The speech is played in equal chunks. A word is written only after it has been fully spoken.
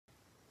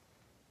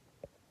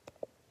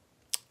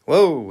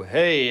Whoa,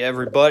 hey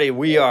everybody,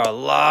 we are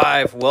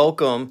live.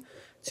 Welcome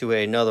to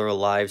another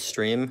live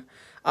stream.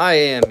 I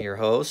am your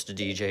host,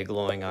 DJ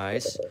Glowing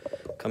Eyes,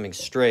 coming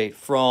straight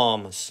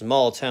from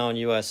small town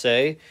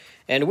USA,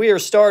 and we are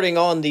starting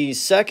on the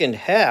second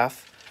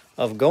half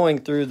of going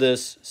through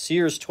this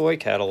Sears toy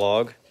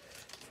catalog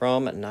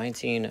from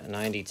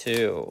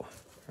 1992.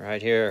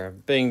 Right here,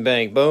 bing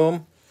bang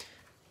boom.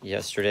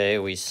 Yesterday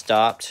we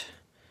stopped.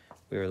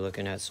 We were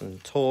looking at some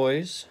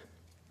toys,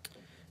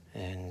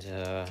 and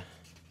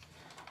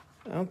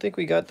I don't think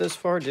we got this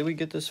far. Did we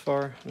get this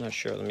far? I'm not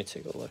sure. Let me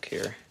take a look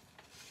here.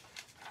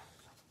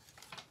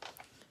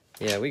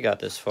 Yeah, we got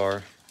this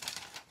far.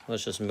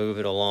 Let's just move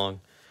it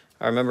along.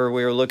 I remember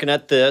we were looking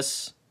at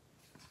this.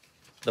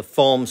 The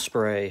foam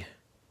spray.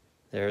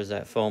 There's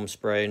that foam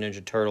spray.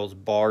 Ninja Turtles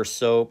bar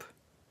soap.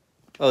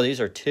 Oh, these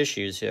are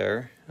tissues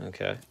here.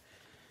 Okay.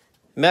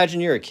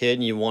 Imagine you're a kid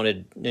and you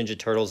wanted Ninja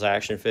Turtles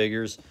action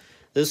figures.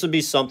 This would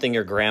be something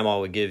your grandma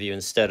would give you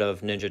instead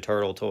of Ninja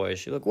Turtle toys.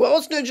 She'd be like, well,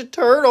 it's Ninja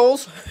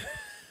Turtles.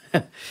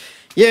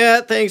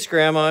 Yeah, thanks,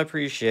 Grandma. I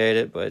appreciate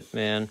it, but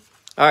man.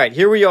 All right,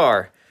 here we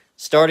are,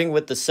 starting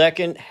with the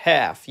second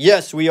half.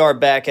 Yes, we are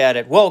back at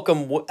it.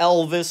 Welcome,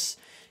 Elvis.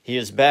 He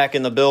is back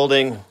in the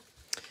building.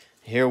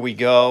 Here we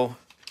go.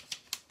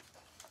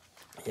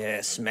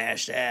 Yeah,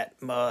 smash that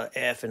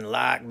effing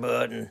like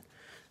button.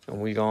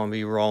 And we gonna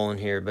be rolling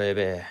here,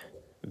 baby.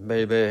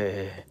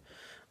 Baby.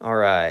 All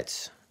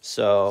right.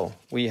 So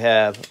we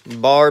have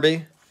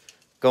Barbie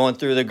going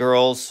through the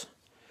girls'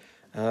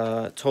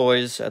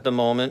 toys at the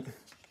moment.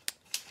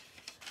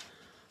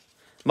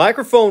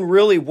 Microphone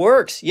really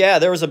works. Yeah,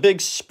 there was a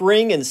big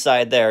spring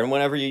inside there, and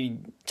whenever you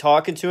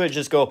talk into it,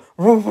 just go.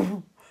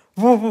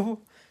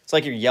 It's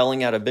like you're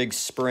yelling at a big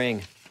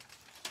spring.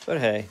 But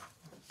hey.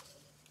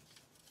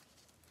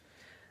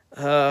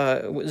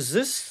 Was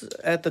this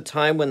at the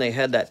time when they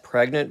had that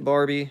pregnant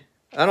Barbie?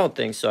 I don't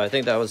think so. I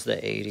think that was the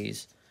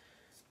 80s.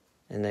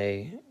 And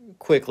they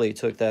quickly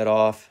took that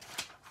off.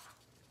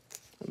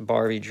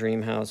 Barbie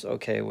Dreamhouse.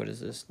 Okay, what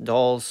is this?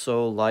 Dolls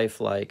so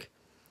lifelike.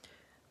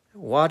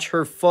 Watch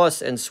her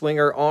fuss and swing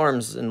her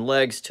arms and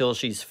legs till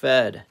she's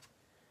fed.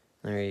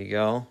 There you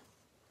go.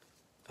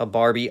 A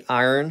Barbie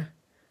iron.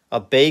 A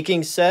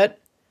baking set.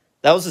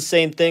 That was the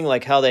same thing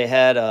like how they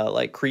had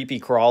like creepy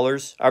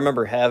crawlers. I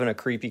remember having a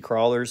creepy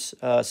crawlers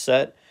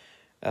set.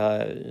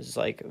 It was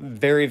like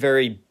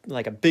very,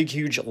 like a big,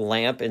 huge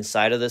lamp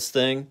inside of this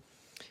thing.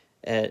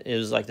 It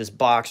was like this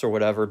box or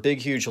whatever, big,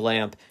 huge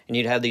lamp, and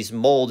you'd have these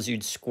molds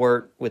you'd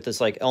squirt with this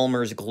like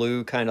Elmer's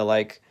glue kind of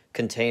like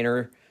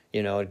container,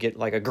 you know, get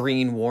like a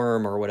green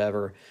worm or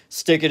whatever.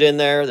 Stick it in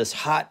there. This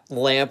hot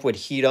lamp would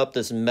heat up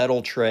this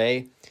metal tray,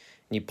 and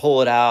you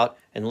pull it out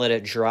and let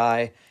it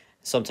dry.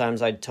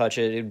 Sometimes I'd touch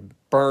it. It'd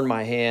burn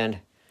my hand.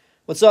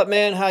 What's up,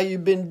 man? How you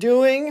been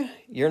doing?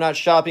 You're not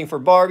shopping for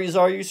Barbies,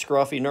 are you,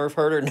 scruffy nerf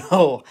herder?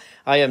 No,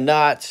 I am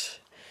not.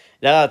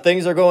 Nah,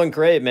 things are going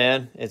great,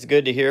 man. It's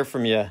good to hear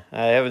from you.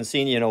 I haven't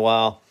seen you in a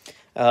while.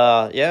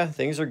 Yeah,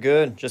 things are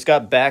good. Just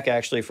got back,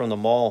 actually, from the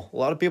mall. A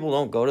lot of people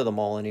don't go to the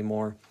mall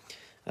anymore.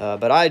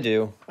 But I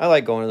do. I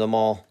like going to the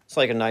mall. It's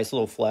like a nice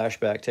little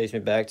flashback. Takes me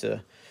back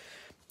to,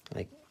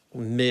 like,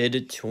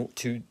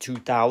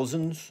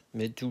 mid-2000s.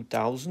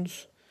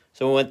 Mid-2000s.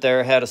 So we went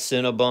there, had a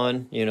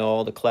Cinnabon, you know,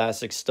 all the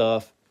classic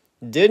stuff.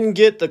 Didn't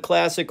get the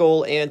classic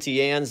old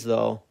Auntie Anne's,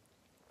 though.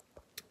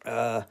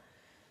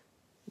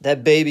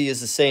 That baby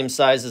is the same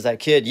size as that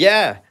kid.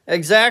 Yeah,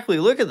 exactly.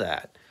 Look at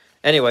that.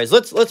 Anyways,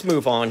 let's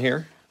move on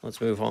here. Let's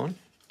move on.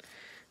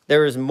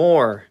 There is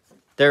more.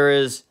 There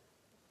is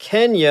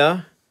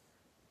Kenya.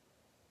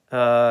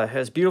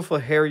 Has beautiful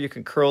hair you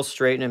can curl,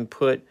 straighten, and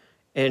put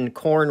in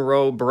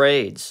cornrow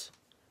braids.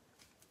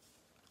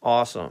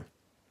 Awesome.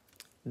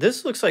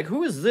 This looks like,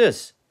 who is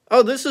this?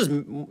 Oh, this is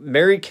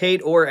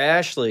Mary-Kate or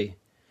Ashley.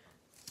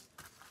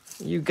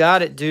 You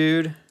got it,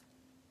 dude.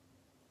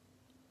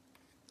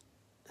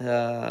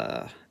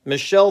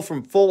 Michelle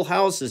from Full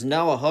House is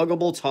now a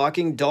huggable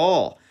talking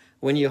doll.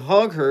 When you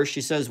hug her, she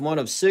says one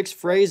of 6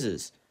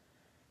 phrases.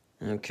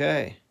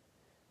 Okay.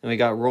 And we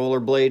got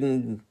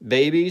rollerblading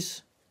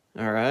babies.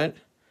 All right.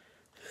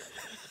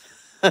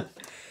 What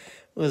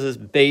is this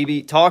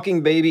baby?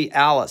 Talking baby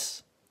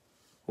Alice.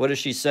 What does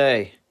she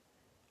say?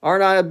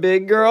 Aren't I a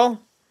big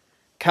girl?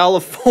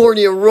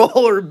 California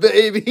roller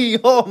baby.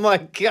 Oh my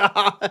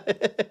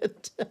God.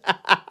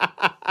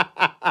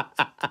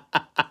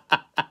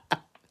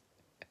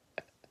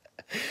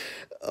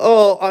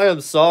 Oh, I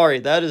am sorry.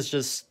 That is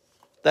just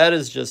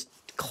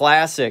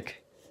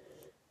classic.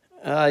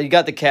 You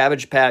got the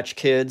Cabbage Patch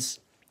Kids.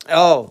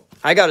 Oh,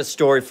 I got a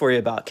story for you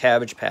about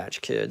Cabbage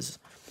Patch Kids.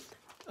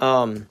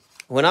 When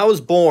I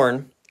was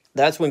born,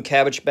 that's when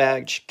Cabbage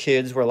Patch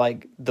Kids were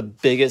like the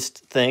biggest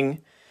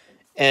thing.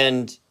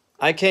 And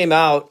I came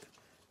out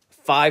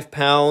 5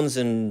 pounds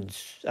and,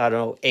 I don't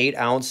know, 8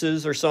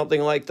 ounces or something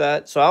like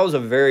that. So I was a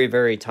very,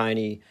 very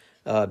tiny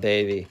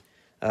baby.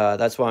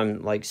 That's why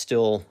I'm like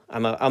still,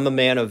 I'm a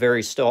man of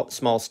very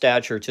small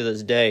stature to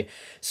this day.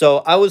 So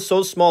I was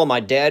so small,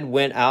 my dad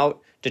went out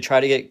to try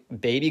to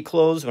get baby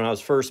clothes when I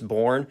was first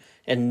born,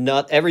 and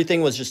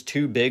everything was just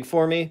too big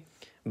for me.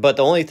 But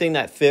the only thing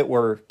that fit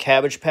were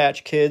Cabbage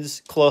Patch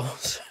Kids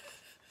clothes.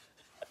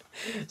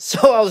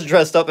 So I was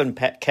dressed up in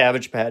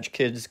Cabbage Patch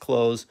Kids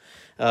clothes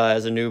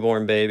as a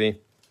newborn baby.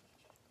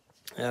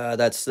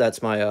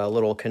 That's my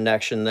little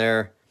connection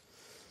there.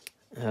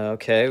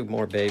 Okay,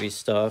 more baby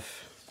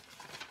stuff.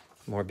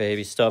 More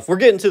baby stuff. We're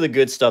getting to the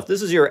good stuff.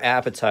 This is your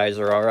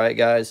appetizer, all right,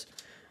 guys?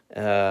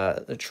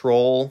 The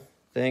troll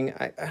thing.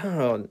 I don't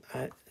know.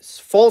 It's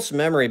false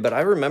memory, but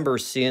I remember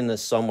seeing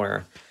this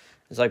somewhere.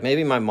 It's like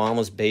maybe my mom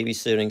was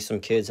babysitting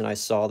some kids and I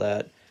saw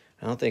that.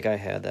 I don't think I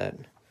had that.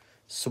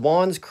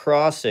 Swan's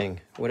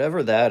Crossing.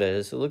 Whatever that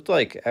is. It looked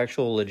like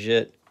actual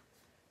legit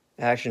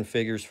action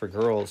figures for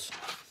girls.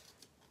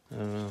 I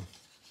don't know.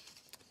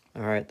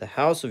 All right, The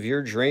House of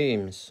Your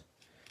Dreams.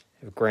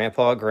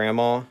 Grandpa,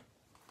 Grandma,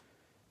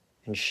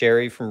 and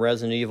Sherry from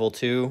Resident Evil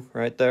 2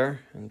 right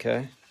there.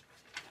 Okay.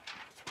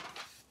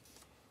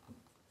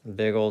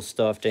 Big old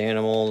stuffed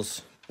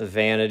animals. The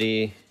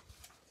Vanity.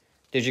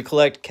 Did you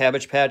collect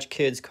Cabbage Patch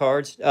Kids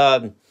cards?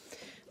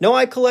 No,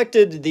 I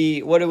collected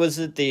the, what was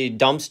it, the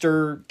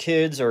Dumpster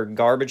Kids or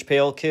Garbage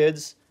Pail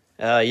Kids.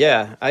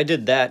 Yeah, I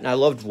did that, and I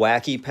loved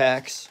Wacky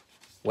Packs.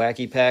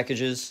 Wacky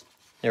Packages.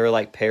 They were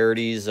like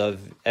parodies of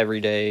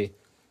everyday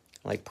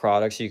like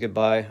products you could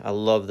buy. I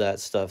love that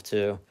stuff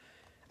too.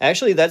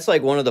 Actually, that's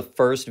like one of the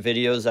first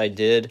videos I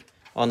did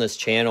on this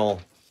channel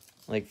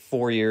like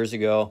 4 years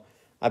ago.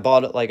 I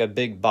bought like a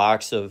big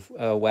box of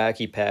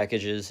Wacky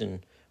Packages and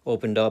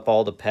opened up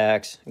all the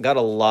packs. Got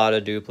a lot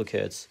of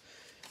duplicates.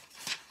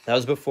 That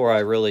was before I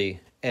really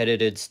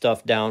edited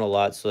stuff down a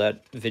lot, so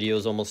that video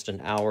is almost an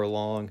hour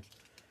long.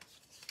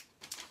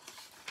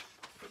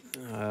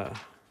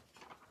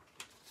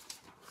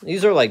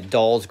 These are like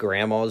dolls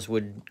grandmas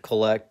would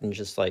collect, and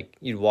just like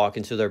you'd walk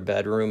into their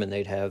bedroom and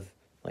they'd have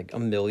like a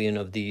million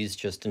of these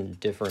just in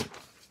different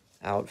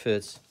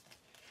outfits.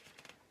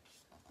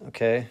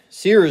 Okay.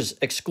 Sears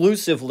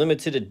exclusive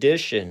limited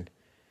edition.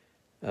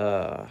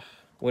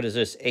 What is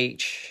this?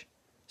 H.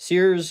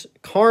 Sears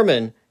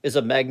Carmen is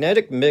a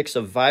magnetic mix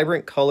of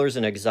vibrant colors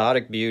and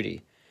exotic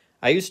beauty.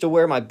 I used to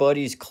wear my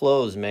buddy's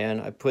clothes, man.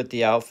 I put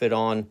the outfit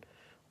on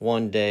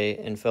one day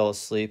and fell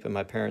asleep in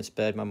my parents'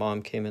 bed. My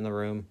mom came in the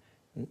room.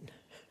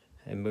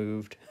 I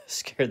moved.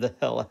 Scared the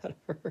hell out of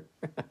her.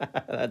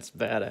 That's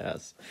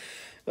badass.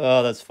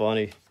 Oh, that's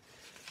funny.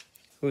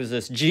 Who's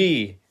this?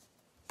 G.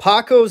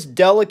 Paco's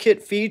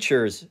delicate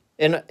features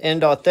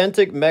and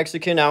authentic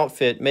Mexican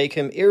outfit make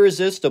him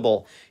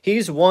irresistible.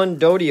 He's won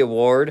Doty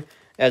Award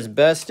as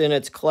best in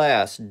its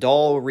class.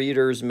 Doll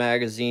Readers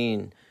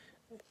Magazine.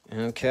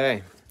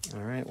 Okay.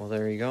 All right. Well,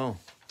 there you go.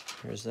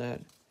 There's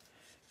that.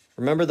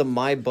 Remember the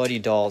My Buddy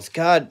dolls.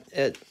 God,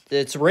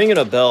 it's ringing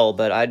a bell,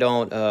 but I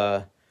don't,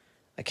 I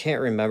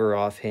can't remember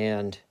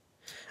offhand.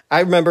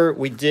 I remember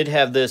we did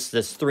have this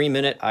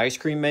 3-minute ice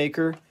cream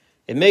maker.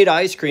 It made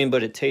ice cream,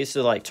 but it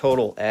tasted like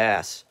total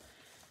ass.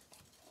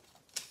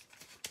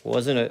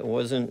 It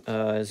wasn't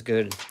as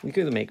good. You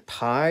could make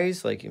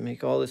pies, like you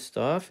make all this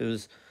stuff. It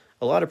was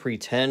a lot of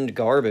pretend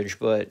garbage,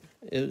 but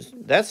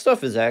that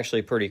stuff is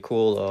actually pretty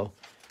cool though.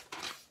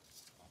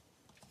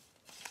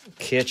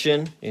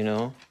 Kitchen, you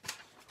know.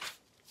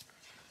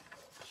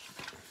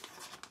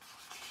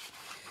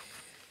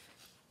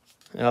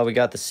 We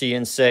got the See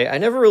and Say. I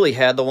never really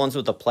had the ones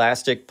with the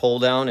plastic pull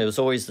down. It was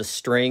always the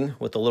string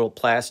with the little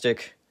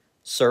plastic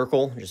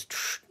circle. Just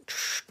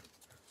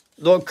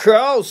the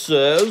cow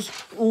says.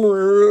 It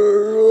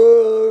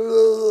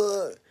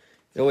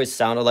always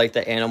sounded like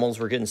the animals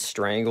were getting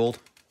strangled.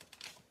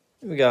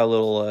 We got a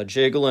little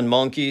jiggling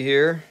monkey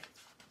here.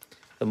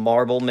 The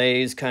marble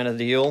maze kind of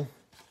deal.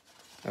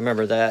 I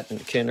remember that in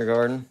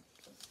kindergarten.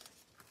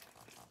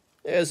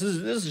 Yeah, this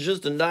is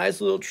just a nice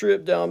little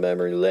trip down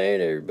memory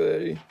lane,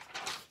 everybody.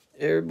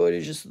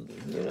 Everybody just,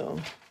 you know,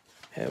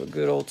 have a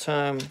good old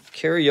time.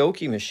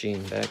 Karaoke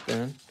machine back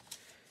then.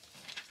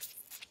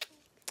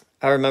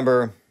 I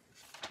remember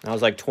I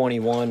was like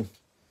 21.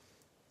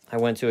 I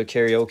went to a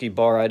karaoke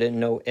bar. I didn't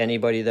know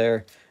anybody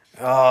there.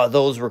 Oh,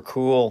 those were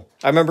cool.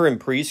 I remember in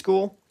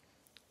preschool,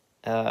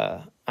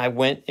 I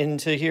went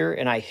into here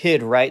and I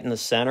hid right in the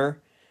center.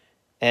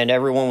 And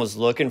everyone was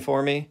looking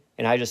for me.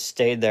 And I just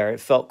stayed there. It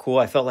felt cool.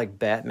 I felt like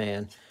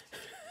Batman.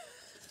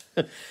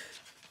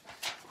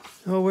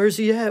 Oh, where's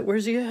he at?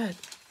 Where's he at?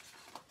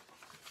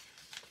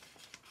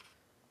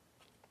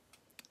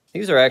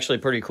 These are actually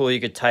pretty cool. You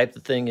could type the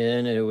thing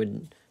in and it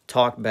would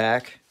talk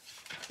back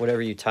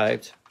whatever you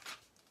typed.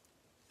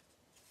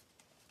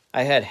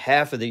 I had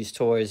half of these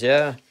toys,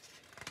 yeah.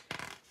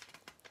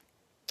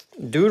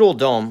 Doodle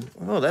Dome.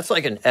 Oh, that's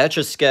like an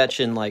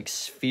Etch-a-Sketch in like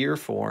sphere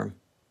form.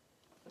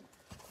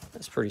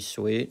 That's pretty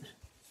sweet.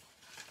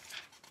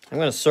 I'm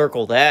going to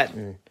circle that,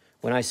 and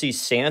when I see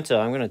Santa,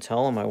 I'm going to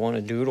tell him I want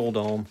a Doodle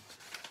Dome.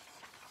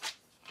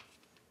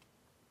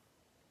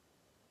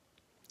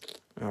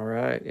 All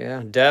right,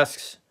 yeah,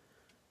 desks.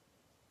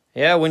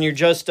 Yeah, when you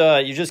just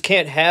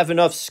can't have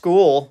enough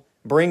school,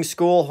 bring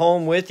school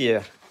home with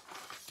you.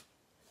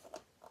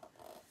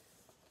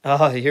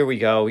 Oh, here we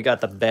go. We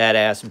got the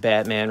badass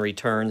Batman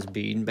Returns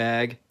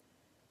beanbag.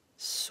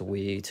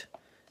 Sweet.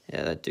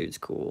 Yeah, that dude's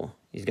cool.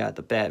 He's got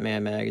the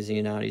Batman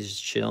magazine out. He's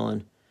just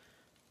chilling.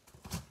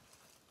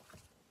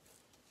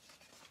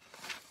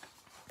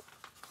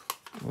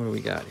 What do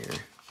we got here?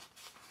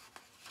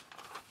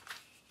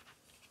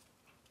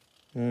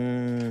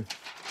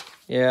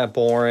 Yeah,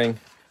 boring.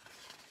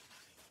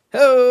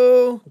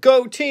 Oh,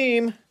 go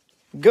team.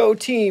 Go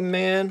team,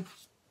 man.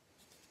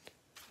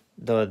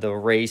 The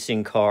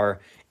racing car.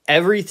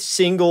 Every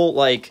single,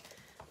 like,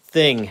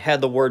 thing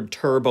had the word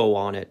turbo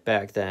on it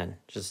back then.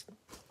 Just,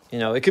 you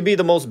know, it could be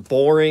the most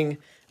boring,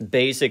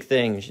 basic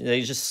thing.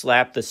 They just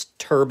slapped this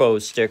turbo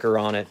sticker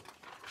on it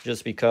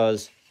just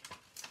because.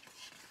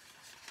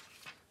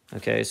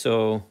 Okay,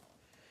 so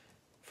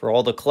for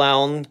all the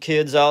clown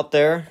kids out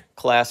there,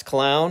 class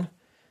clown,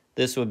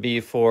 this would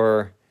be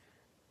for,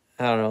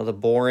 I don't know, the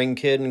boring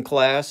kid in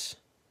class.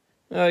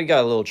 Oh, you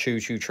got a little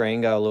choo-choo train,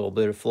 got a little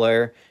bit of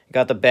flair. You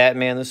got the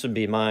Batman, this would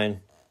be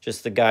mine.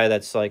 Just the guy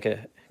that's like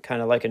a,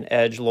 kind of like an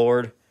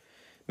edgelord.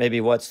 Maybe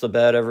what's the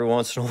bet every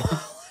once in a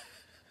while.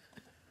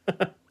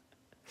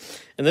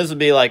 And this would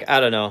be like,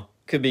 I don't know,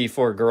 could be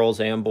for girls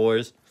and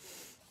boys.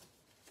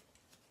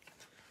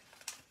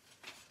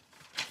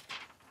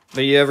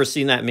 But you ever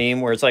seen that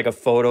meme where it's like a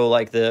photo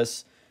like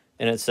this,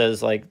 and it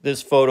says like,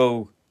 this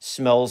photo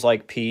smells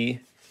like pee?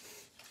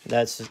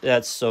 That's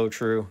so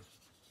true.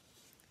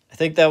 I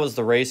think that was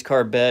the race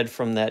car bed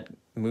from that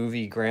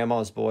movie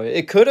Grandma's Boy.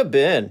 It could have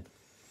been.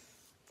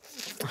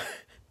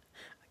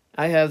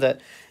 I have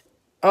that.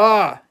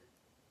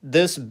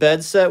 This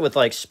bed set with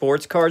like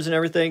sports cars and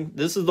everything.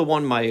 This is the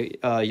one my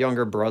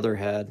younger brother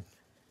had.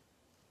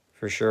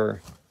 For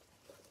sure.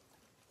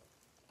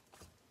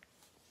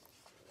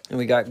 And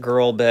we got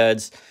girl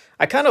beds.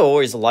 I kind of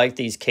always like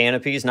these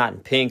canopies, not in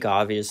pink,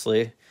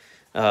 obviously.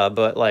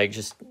 But like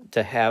just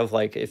to have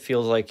like, it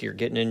feels like you're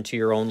getting into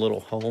your own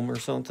little home or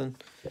something.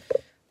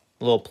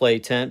 A little play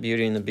tent,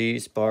 Beauty and the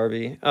Beast,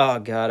 Barbie. Oh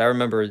God, I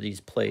remember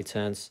these play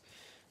tents.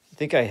 I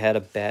think I had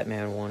a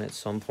Batman one at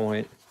some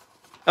point.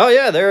 Oh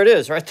yeah, there it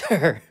is, right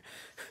there.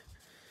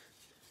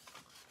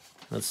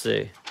 Let's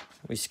see.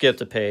 We skipped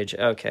a page.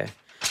 Okay.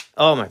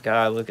 Oh my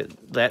God, look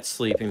at that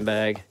sleeping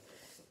bag.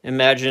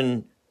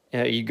 Imagine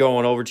you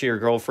going over to your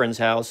girlfriend's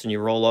house and you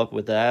roll up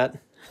with that.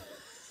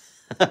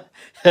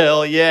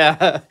 Hell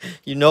yeah.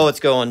 You know it's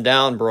going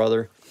down,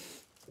 brother.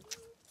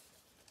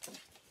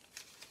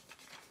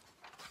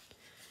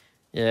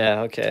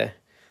 Yeah, okay.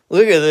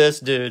 Look at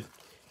this, dude.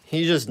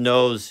 He just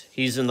knows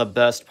he's in the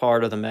best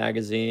part of the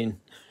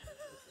magazine.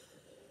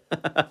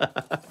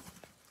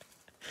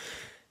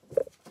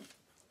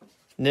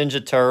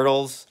 Ninja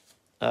Turtles.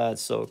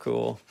 That's so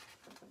cool.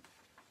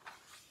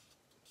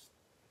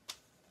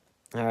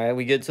 All right,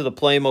 we get to the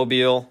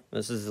Playmobil.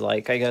 This is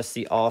like, I guess,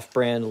 the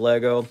off-brand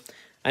Lego.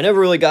 I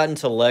never really got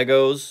into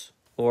Legos,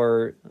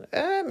 or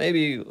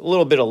maybe a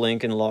little bit of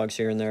Lincoln Logs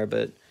here and there,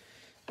 but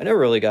I never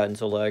really got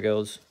into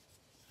Legos.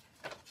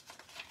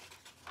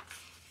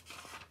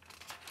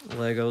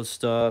 Lego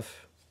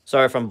stuff.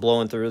 Sorry if I'm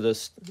blowing through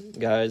this,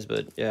 guys,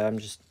 but yeah, I'm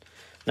just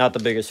not the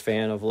biggest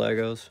fan of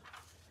Legos.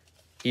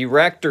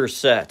 Erector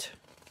set.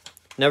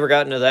 Never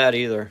got into that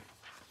either.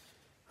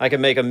 I could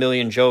make a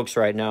million jokes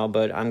right now,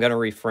 but I'm going to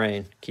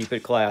refrain. Keep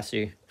it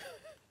classy.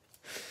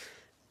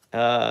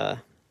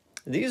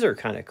 These are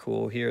kind of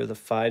cool here. The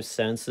 5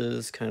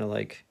 senses, kind of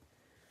like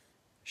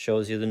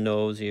shows you the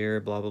nose, ear,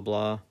 blah, blah,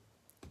 blah.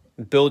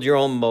 Build your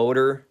own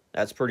motor.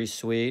 That's pretty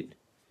sweet.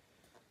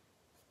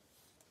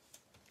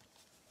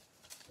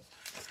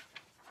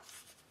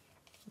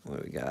 What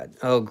do we got?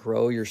 Oh,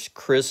 grow your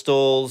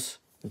crystals,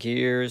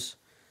 gears.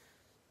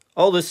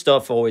 All this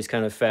stuff always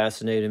kind of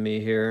fascinated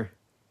me here.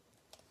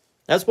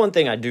 That's one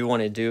thing I do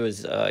want to do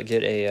is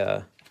get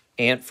a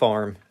ant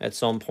farm at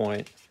some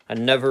point. I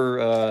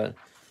never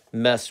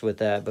messed with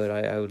that, but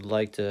I would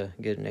like to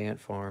get an ant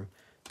farm.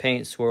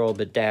 Paint, swirl,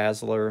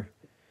 bedazzler.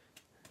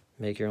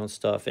 Make your own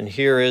stuff. And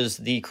here is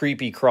the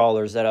creepy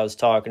crawlers that I was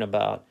talking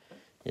about.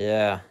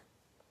 Yeah.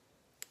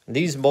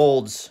 These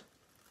molds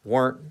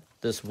weren't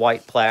this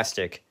white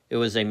plastic. It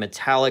was a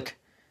metallic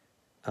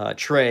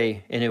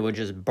tray, and it would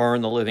just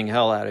burn the living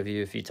hell out of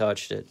you if you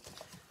touched it.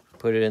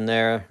 Put it in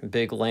there,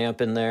 big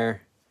lamp in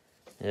there.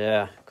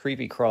 Yeah,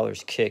 creepy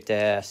crawlers kicked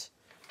ass.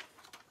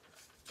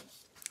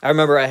 I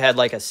remember I had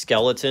like a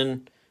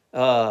skeleton,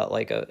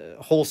 like a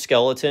whole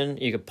skeleton.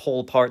 You could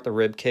pull apart the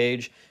rib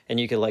cage, and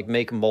you could like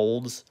make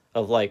molds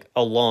of like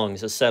a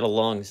lungs, a set of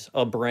lungs,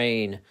 a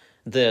brain,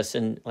 this,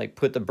 and like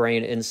put the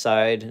brain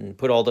inside and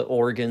put all the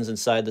organs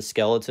inside the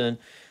skeleton.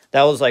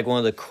 That was like one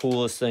of the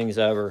coolest things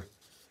ever.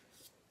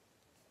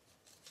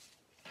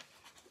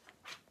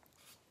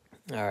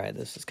 All right,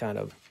 this is kind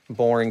of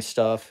boring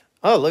stuff.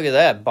 Oh, look at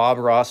that. Bob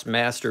Ross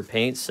Master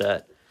Paint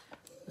Set.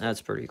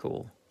 That's pretty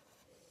cool.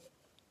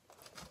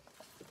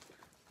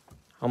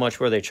 How much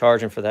were they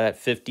charging for that?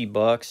 50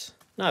 bucks?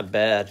 Not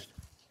bad.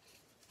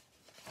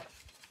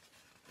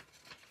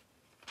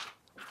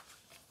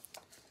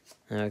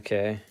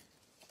 Okay.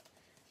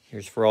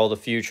 Here's for all the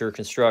future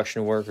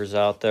construction workers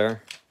out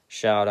there.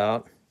 Shout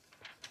out.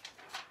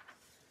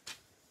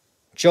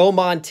 Joe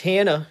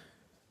Montana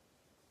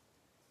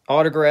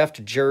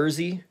autographed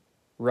jersey,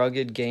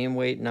 rugged game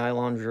weight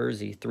nylon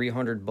jersey,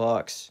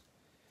 $300.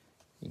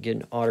 You get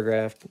an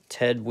autographed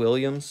Ted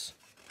Williams.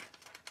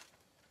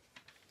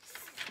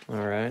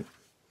 All right.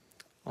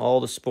 All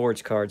the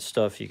sports card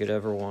stuff you could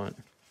ever want.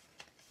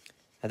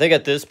 I think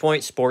at this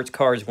point, sports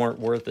cards weren't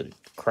worth a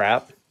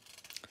crap.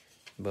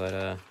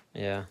 But,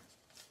 yeah.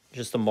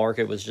 Just the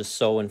market was just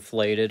so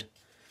inflated.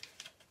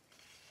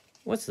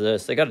 What's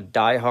this? They got a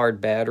Die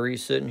Hard battery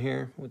sitting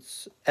here.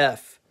 What's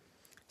F?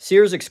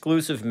 Sears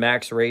exclusive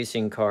Max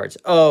Racing cards.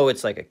 Oh,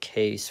 it's like a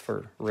case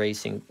for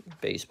racing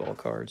baseball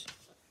cards.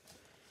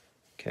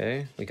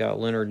 Okay, we got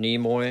Leonard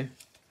Nimoy.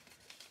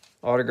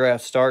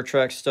 Autographed Star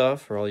Trek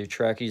stuff for all you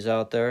Trekkies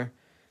out there.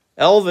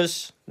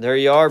 Elvis, there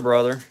you are,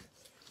 brother.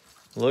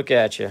 Look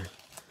at you.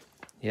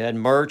 You had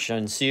merch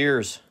on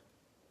Sears.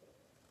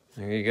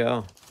 There you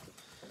go.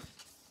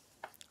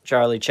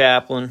 Charlie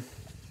Chaplin.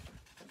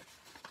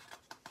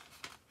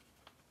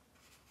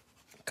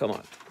 Come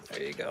on.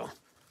 There you go.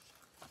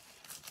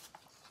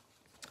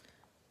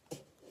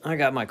 I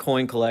got my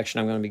coin collection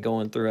I'm going to be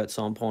going through at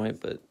some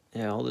point, but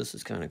yeah, all this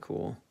is kind of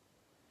cool.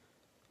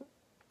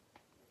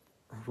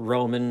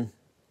 Roman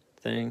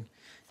thing.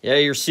 Yeah,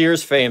 you're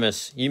Sears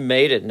famous. You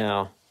made it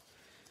now.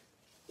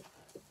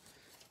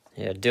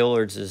 Yeah,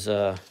 Dillard's is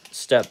a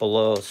step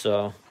below,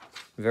 so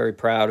very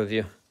proud of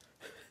you.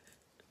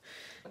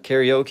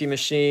 Karaoke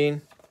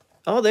machine.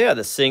 Oh, they had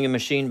the singing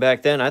machine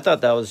back then. I thought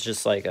that was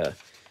just like a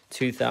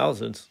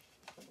 2000s.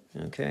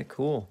 Okay,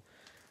 cool.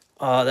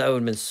 Oh, that would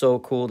have been so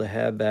cool to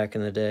have back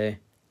in the day.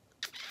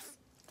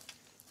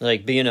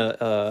 Like being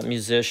a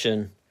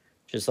musician,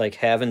 just like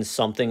having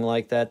something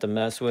like that to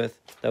mess with.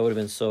 That would have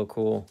been so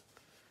cool.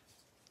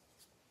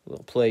 A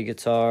little play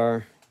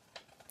guitar,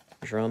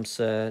 drum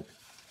set.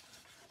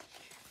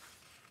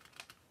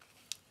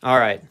 All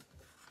right,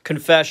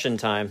 confession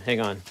time.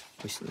 Hang on.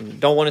 We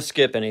don't want to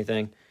skip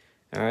anything.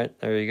 All right,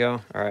 there you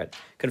go. All right,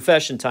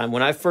 confession time.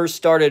 When I first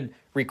started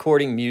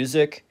recording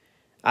music,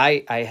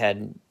 I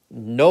had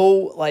no,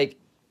 like,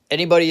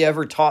 anybody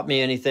ever taught me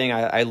anything.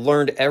 I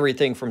learned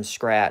everything from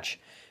scratch.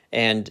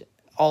 And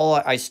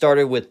I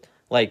started with,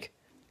 like,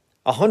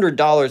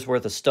 $100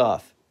 worth of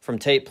stuff. From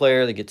tape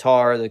player, the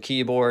guitar, the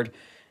keyboard.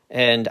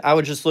 And I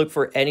would just look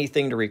for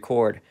anything to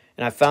record.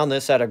 And I found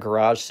this at a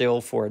garage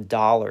sale for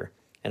 $1.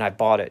 And I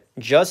bought it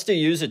just to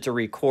use it to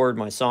record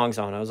my songs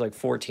on. I was like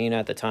 14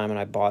 at the time, and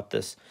I bought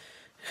this.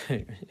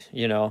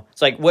 You know,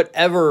 it's like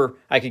whatever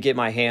I could get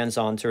my hands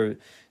on to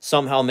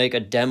somehow make a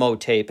demo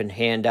tape and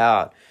hand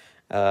out,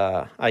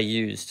 I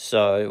used.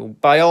 So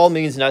by all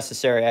means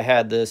necessary, I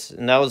had this.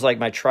 And that was like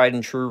my tried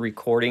and true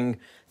recording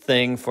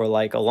thing for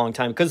like a long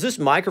time. Because this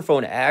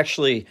microphone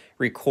actually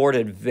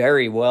recorded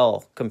very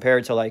well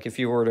compared to like if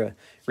you were to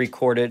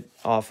record it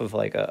off of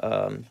like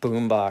a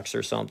boombox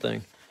or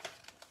something.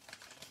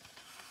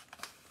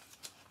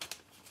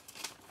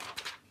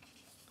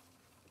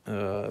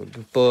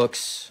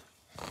 Books.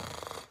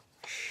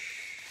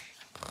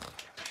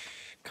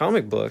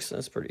 Comic books,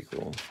 that's pretty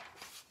cool.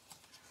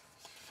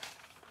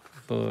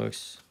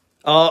 Books.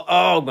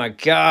 Oh my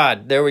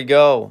God, there we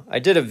go. I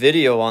did a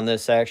video on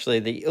this actually,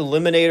 the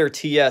Eliminator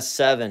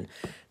TS7.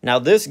 Now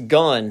this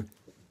gun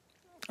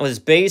was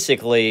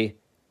basically,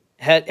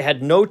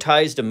 had no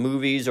ties to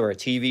movies or a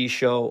TV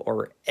show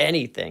or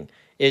anything.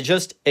 It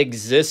just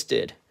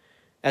existed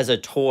as a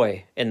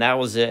toy, and that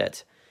was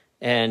it.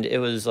 And it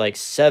was like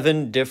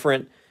 7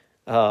 different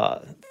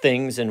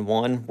things in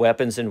one,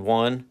 weapons in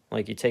one.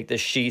 Like you take the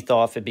sheath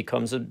off, it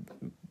becomes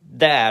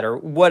that or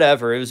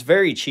whatever. It was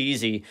very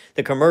cheesy.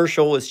 The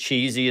commercial was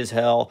cheesy as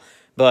hell.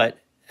 But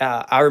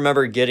I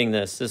remember getting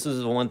this. This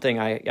is the one thing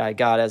I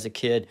got as a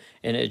kid,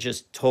 and it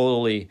just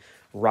totally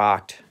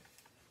rocked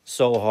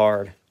so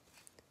hard.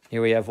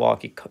 Here we have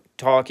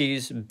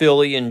walkie-talkies.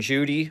 Billy and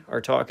Judy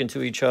are talking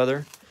to each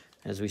other,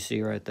 as we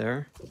see right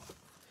there.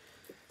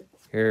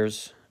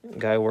 Here's a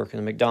guy working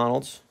at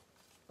McDonald's.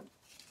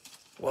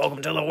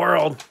 Welcome to the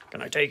world.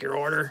 Can I take your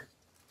order?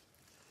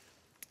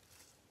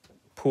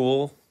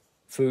 Pool,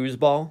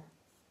 foosball,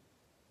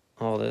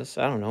 all this.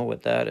 I don't know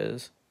what that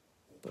is,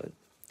 but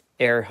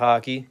air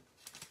hockey.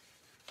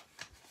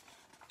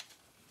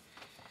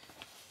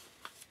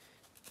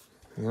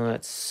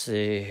 Let's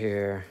see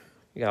here.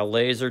 You got a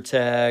laser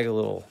tag, a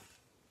little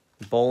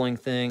bowling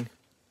thing,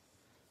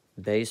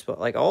 baseball.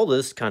 Like all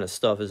this kind of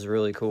stuff is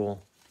really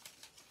cool.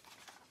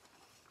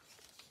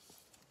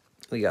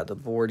 We got the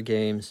board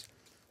games.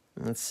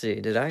 Let's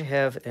see. Did I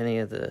have any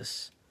of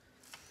this?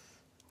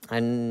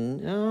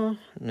 No.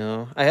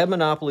 I had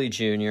Monopoly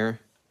Junior.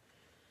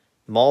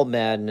 Mall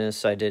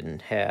Madness I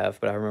didn't have,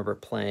 but I remember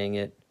playing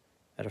it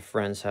at a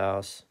friend's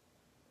house.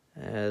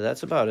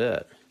 That's about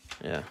it.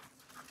 Yeah.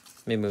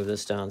 Let me move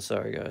this down.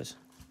 Sorry, guys.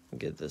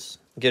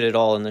 Get it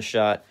all in the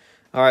shot.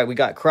 All right, we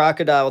got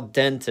Crocodile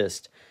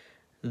Dentist.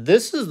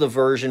 This is the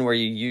version where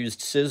you used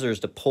scissors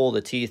to pull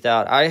the teeth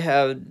out. I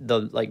have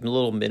the like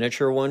little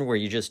miniature one where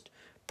you just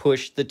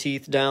push the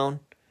teeth down.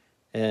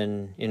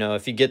 And, you know,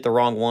 if you get the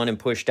wrong one and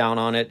push down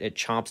on it, it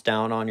chomps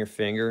down on your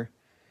finger.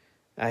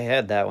 I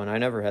had that one. I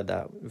never had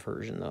that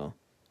version, though.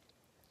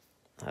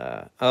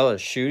 Oh, a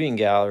shooting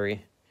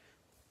gallery.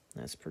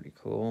 That's pretty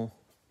cool.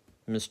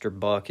 Mr.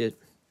 Bucket.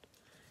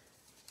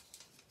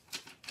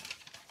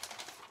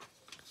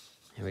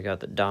 And we got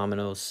the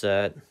domino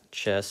set,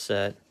 chess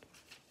set.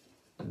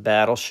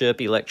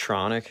 Battleship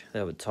electronic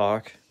that would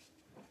talk.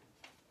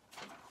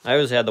 I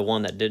always had the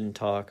one that didn't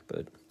talk,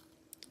 but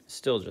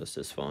still just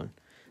as fun.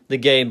 The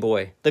Game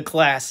Boy, the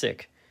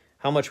classic.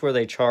 How much were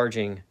they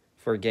charging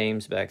for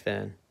games back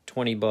then?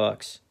 20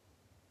 bucks.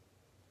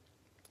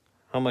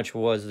 How much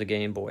was the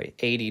Game Boy?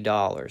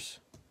 $80.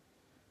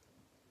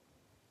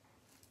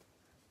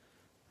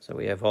 So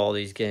we have all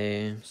these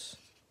games.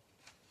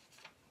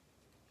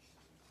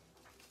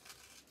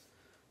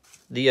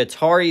 The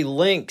Atari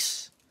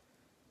Lynx.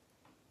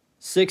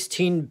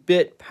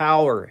 16-bit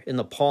power in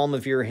the palm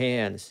of your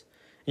hands.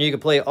 And you can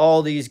play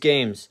all these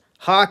games.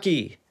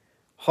 Hockey,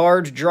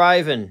 Hard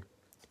Driving,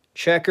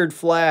 Checkered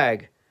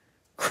Flag,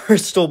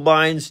 Crystal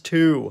Mines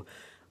 2,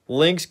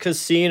 Lynx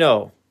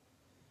Casino,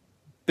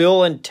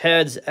 Bill and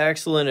Ted's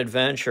Excellent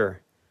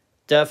Adventure.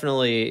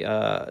 Definitely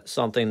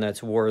something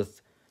that's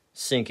worth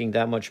sinking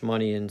that much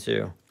money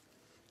into.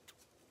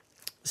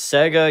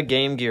 Sega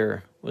Game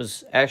Gear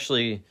was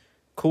actually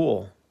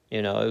cool.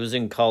 You know, it was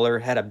in color,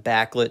 had a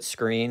backlit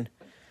screen.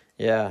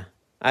 Yeah.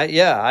 I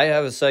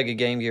have a Sega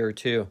Game Gear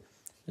too.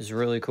 It was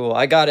really cool.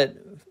 I got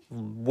it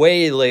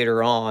way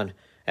later on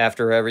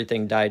after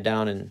everything died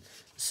down and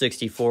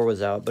 64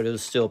 was out, but it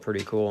was still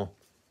pretty cool.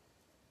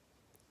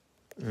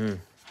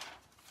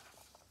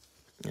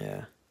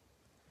 Yeah.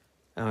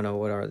 I don't know,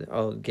 what are they?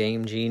 Oh,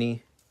 Game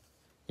Genie.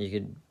 You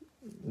could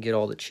get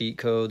all the cheat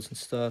codes and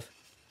stuff.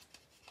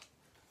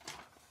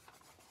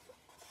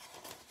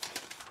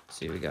 Let's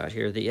see what we got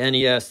here. The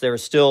NES. They were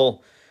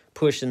still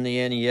pushing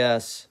the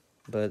NES,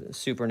 but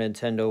Super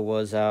Nintendo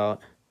was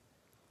out.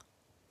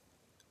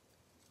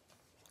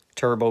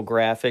 Turbo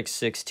Graphics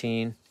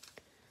 16.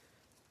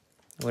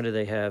 What do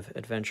they have?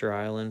 Adventure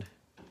Island.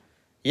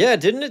 Yeah,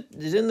 didn't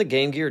the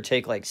Game Gear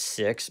take like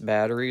 6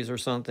 batteries or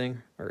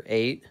something? Or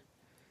 8?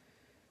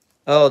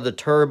 Oh, the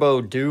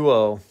Turbo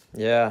Duo.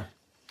 Yeah.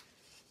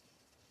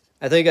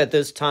 I think at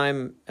this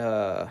time,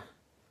 the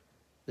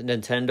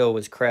Nintendo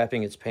was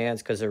crapping its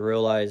pants because it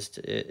realized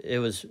it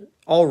was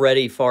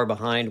already far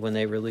behind when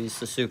they released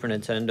the Super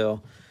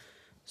Nintendo.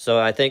 So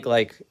I think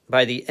like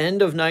by the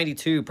end of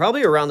 '92,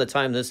 probably around the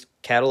time this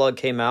catalog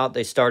came out,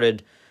 they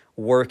started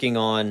working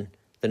on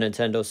the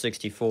Nintendo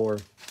 64.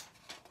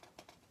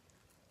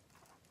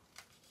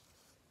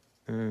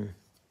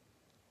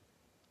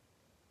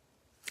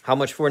 How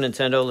much for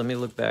Nintendo? Let me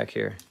look back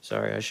here.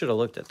 Sorry, I should have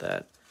looked at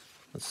that.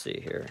 Let's see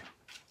here.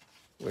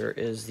 Where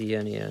is the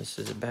NES?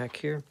 Is it back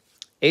here?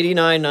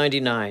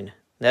 $89.99.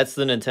 That's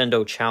the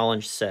Nintendo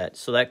Challenge set.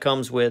 So that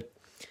comes with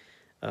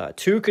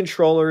 2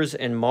 controllers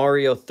and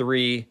Mario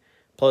 3,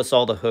 plus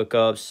all the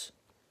hookups.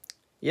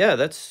 Yeah,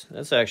 that's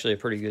actually a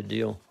pretty good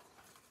deal.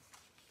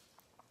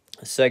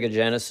 Sega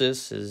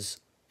Genesis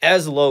is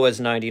as low as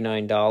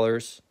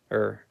 $99,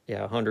 or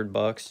yeah,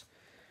 $100.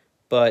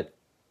 But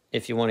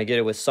if you want to get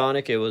it with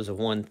Sonic, it was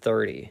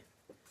 $130.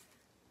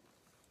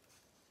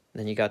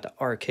 Then you got the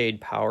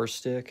arcade Power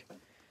Stick.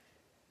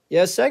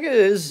 Yeah, Sega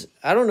is,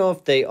 I don't know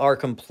if they are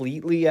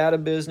completely out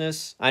of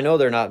business. I know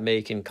they're not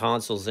making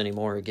consoles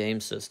anymore or game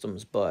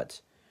systems,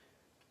 but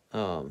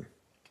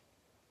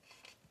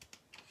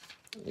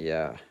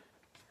yeah.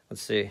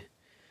 Let's see.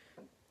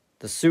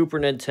 The Super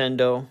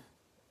Nintendo.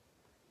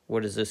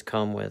 What does this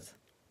come with?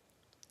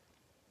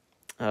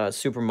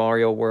 Super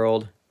Mario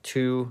World,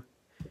 2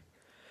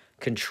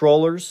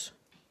 controllers.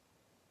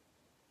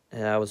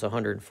 And that was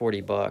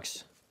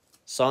 $140.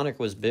 Sonic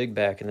was big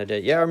back in the day.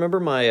 Yeah, I remember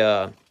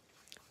my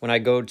when I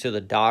go to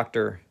the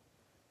doctor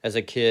as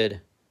a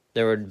kid,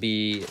 there would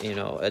be, you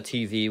know, a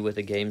TV with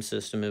a game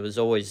system. It was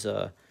always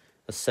a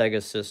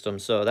Sega system.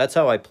 So that's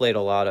how I played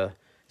a lot of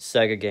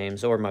Sega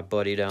games, or my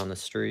buddy down the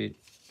street.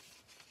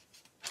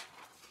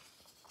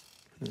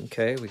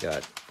 Okay, we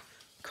got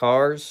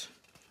cars.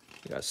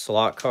 We got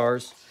slot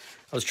cars.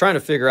 I was trying to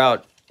figure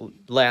out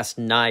last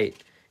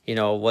night, you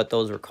know, what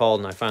those were called,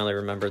 and I finally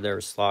remembered they were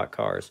slot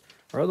cars.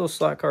 Are those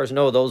slot cars?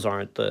 No, those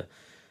aren't. The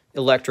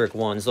electric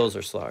ones, those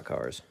are slot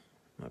cars.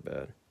 My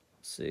bad.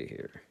 Let's see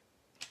here.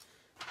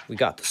 We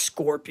got the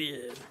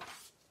Scorpion.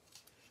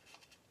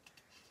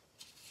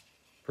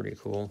 Pretty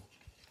cool.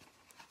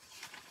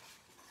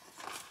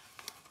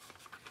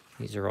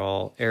 These are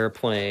all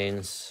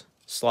airplanes,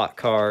 slot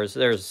cars.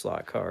 There's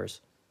slot cars.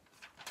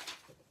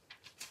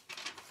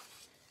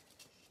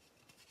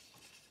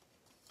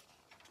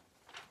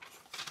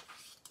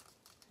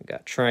 We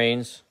got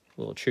trains,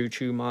 little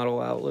choo-choo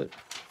model outlet.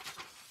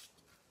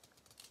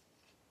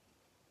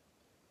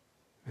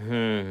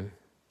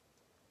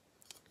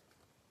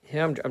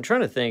 Yeah, I'm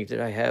trying to think.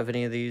 Did I have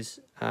any of these?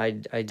 I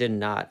did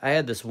not. I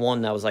had this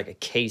one that was like a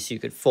case you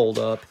could fold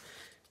up.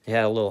 It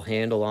had a little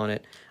handle on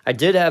it. I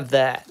did have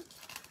that.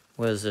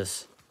 What is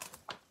this?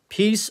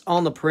 Peace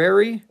on the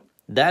Prairie?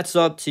 That's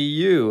up to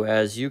you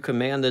as you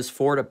command this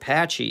Fort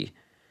Apache.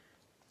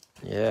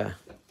 Yeah.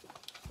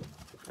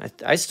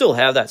 I still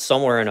have that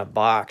somewhere in a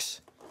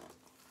box.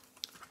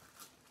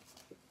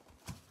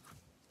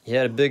 He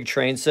had a big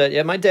train set.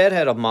 Yeah, my dad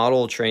had a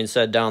model train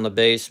set down the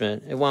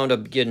basement. It wound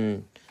up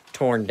getting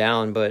torn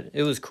down, but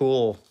it was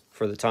cool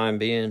for the time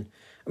being.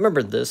 I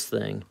remember this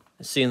thing.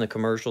 I seen the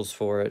commercials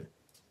for it.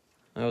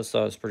 I always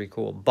thought it was pretty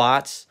cool.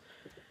 Bots.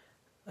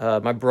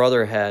 My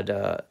brother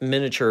had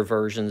miniature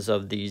versions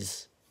of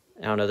these.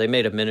 I don't know. They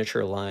made a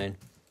miniature line.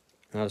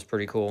 That was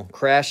pretty cool.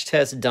 Crash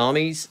test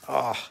dummies.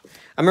 Oh,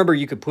 I remember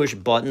you could push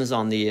buttons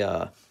on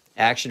the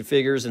action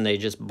figures and they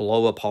just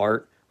blow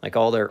apart. Like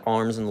all their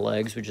arms and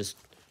legs would just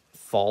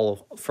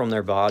fall from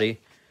their body.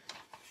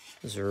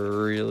 It was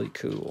really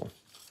cool.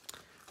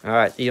 All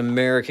right, the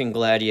American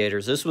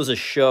Gladiators. This was a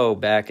show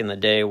back in the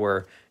day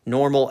where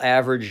normal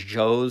average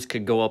Joes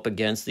could go up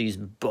against these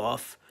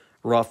buff,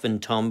 rough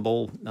and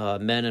tumble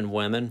men and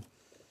women.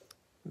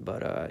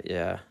 But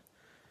yeah,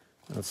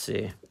 let's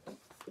see.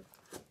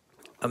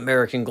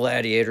 American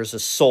Gladiators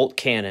Assault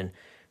Cannon,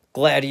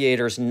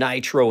 Gladiators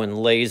Nitro and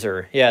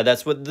Laser. Yeah,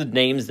 that's what the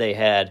names they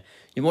had.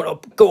 You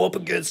want to go up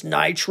against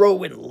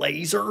Nitro and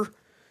Laser?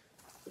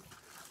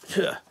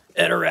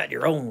 Enter at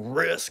your own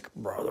risk,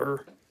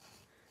 brother.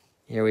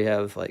 Here we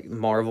have like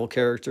Marvel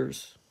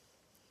characters.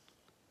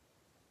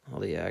 All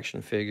the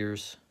action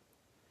figures.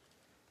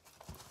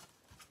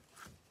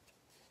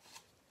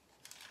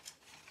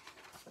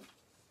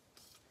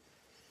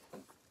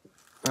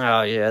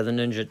 Oh yeah, the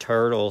Ninja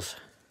Turtles.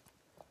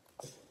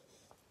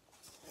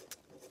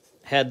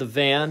 Had the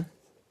van.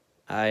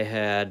 I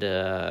had,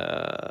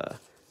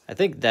 I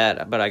think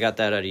that, but I got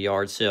that at a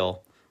yard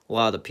sale. A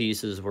lot of the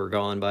pieces were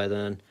gone by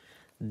then.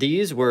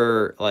 These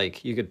were,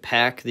 like, you could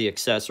pack the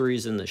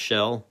accessories in the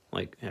shell.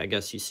 Like, I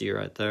guess you see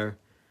right there.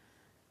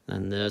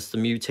 And this, the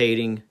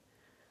mutating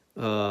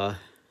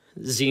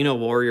Xena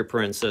Warrior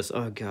Princess.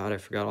 Oh, God, I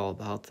forgot all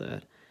about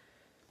that.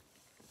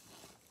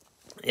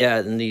 Yeah,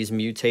 and these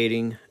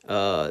mutating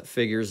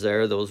figures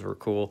there, those were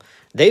cool.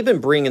 They've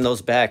been bringing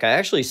those back. I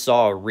actually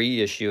saw a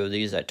reissue of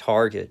these at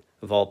Target,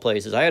 of all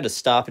places. I had to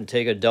stop and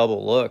take a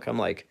double look. I'm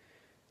like,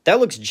 that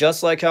looks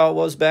just like how it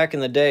was back in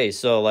the day.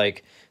 So,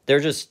 like, they're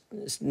just,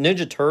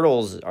 Ninja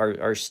Turtles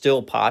are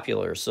still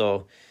popular.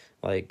 So,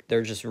 like,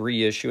 they're just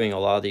reissuing a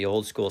lot of the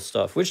old school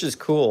stuff, which is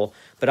cool.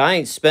 But I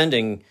ain't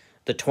spending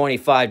the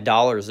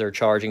 $25 they're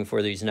charging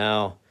for these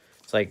now.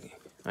 It's like,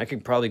 I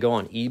could probably go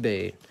on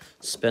eBay,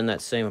 spend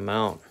that same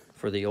amount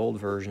for the old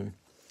version.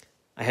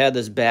 I had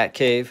this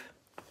Batcave.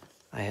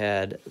 I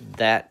had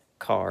that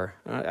car.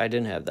 I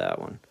didn't have that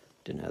one.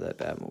 Didn't have that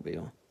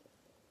Batmobile.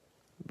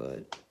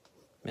 But,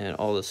 man,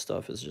 all this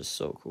stuff is just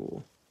so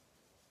cool.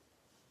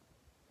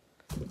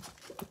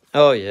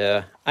 Oh,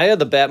 yeah. I had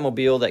the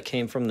Batmobile that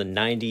came from the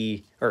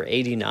 90 or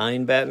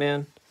 89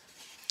 Batman.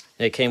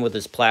 And it came with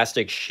this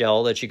plastic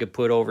shell that you could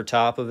put over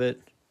top of it.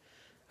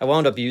 I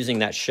wound up using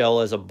that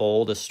shell as a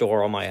bowl to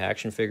store all my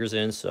action figures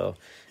in, so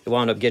it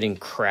wound up getting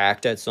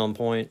cracked at some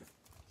point.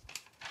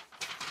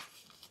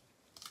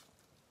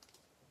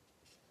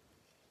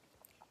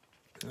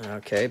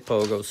 Okay,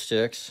 pogo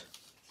sticks,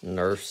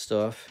 Nerf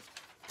stuff.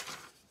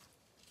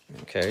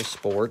 Okay,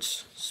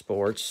 sports.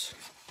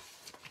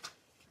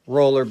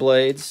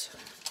 Rollerblades.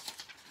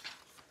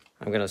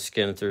 I'm going to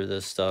skim through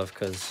this stuff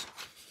because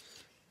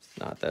it's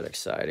not that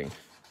exciting,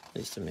 at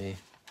least to me.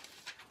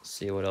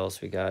 See what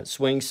else we got.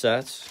 Swing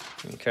sets.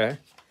 Okay.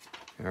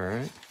 All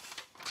right.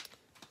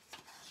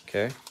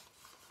 Okay.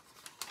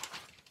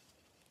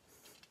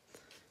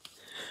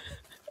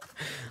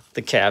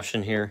 The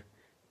caption here.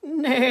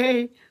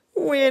 Nay,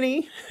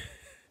 Winnie.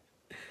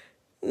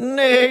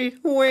 Nay,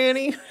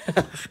 Winnie.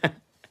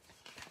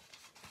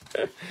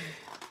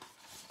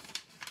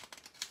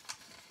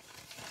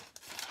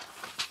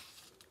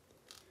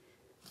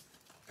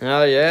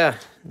 Oh, yeah.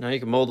 Now you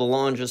can mow the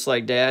lawn just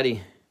like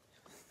Daddy.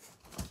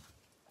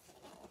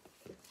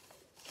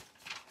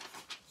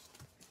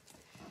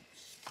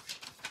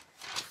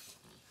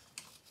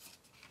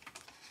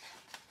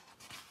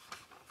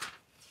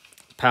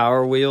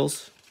 Power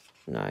wheels.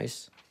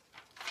 Nice.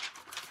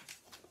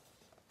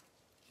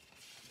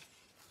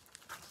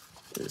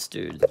 This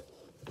dude.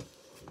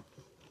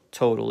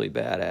 Totally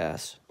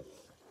badass.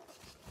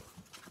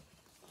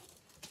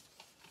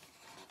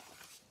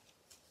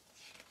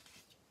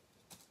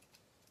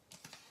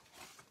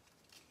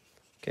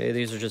 Okay,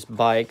 these are just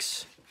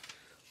bikes.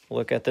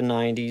 Look at the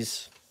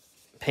 90s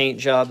paint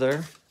job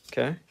there.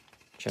 Okay,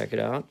 check it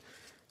out.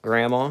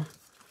 Grandma.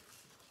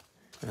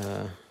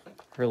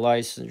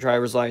 Her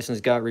driver's license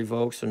got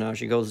revoked, so now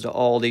she goes to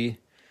Aldi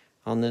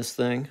on this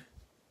thing.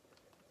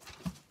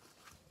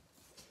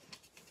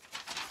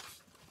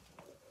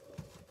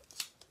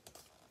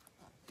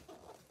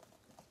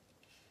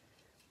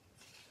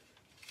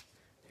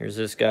 Here's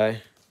this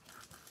guy.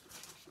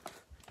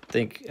 I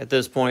think at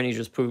this point he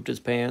just pooped his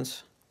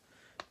pants.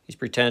 He's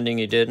pretending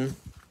he didn't.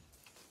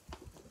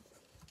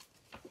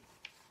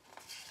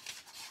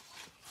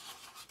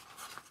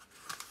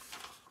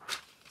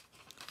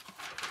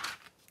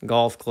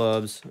 Golf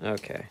clubs.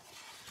 Okay.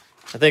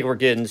 I think we're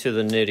getting to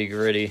the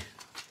nitty-gritty,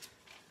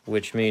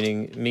 which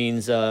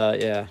means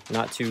yeah,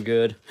 not too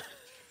good.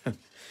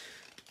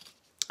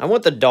 I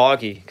want the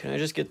doggy. Can I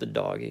just get the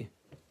doggy?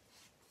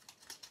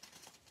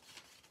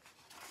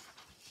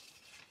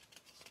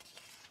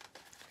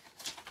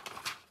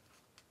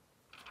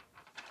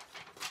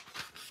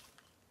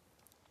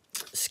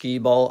 Skee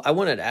ball. I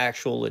want an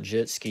actual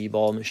legit skee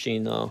ball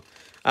machine, though.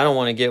 I don't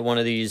want to get one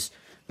of these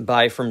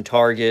buy from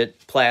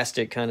Target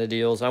plastic kind of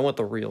deals. I want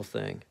the real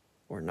thing,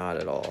 or not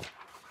at all.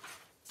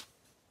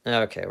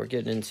 Okay, we're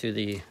getting into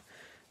the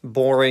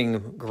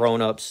boring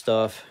grown-up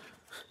stuff.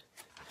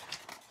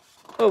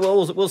 Oh,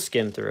 well, we'll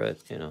skim through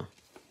it, you know.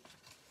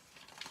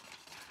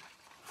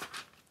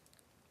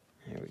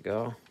 Here we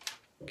go.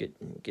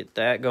 Get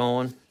that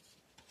going.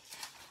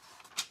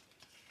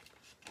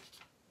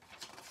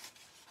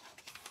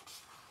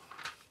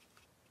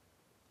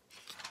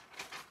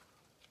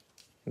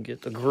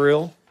 Get the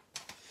grill.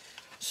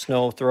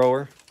 Snow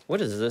thrower.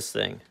 What is this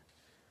thing?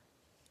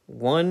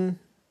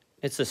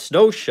 It's a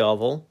snow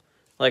shovel.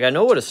 Like, I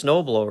know what a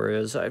snow blower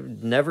is.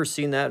 I've never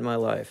seen that in my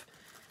life.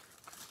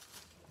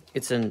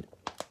 It's an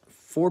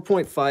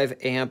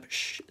 4.5 amp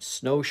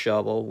snow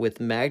shovel with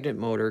magnet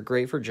motor,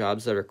 great for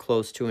jobs that are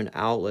close to an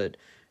outlet.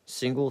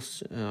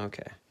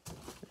 Okay.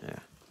 Yeah,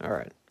 all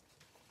right.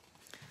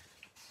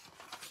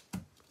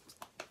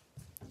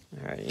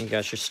 All right, you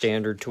got your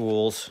standard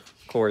tools.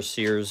 Of course,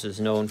 Sears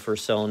is known for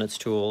selling its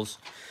tools.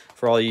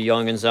 For all you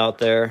youngins out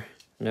there,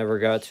 never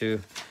got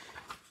to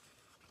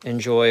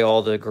enjoy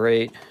all the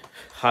great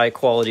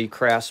high-quality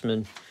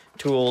Craftsman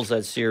tools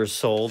that Sears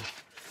sold.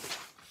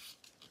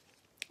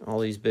 All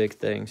these big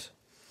things.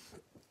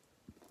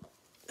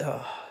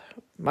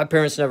 My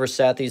parents never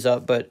sat these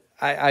up, but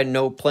I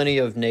know plenty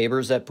of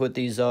neighbors that put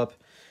these up,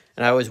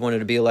 and I always wanted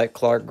to be like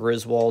Clark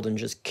Griswold and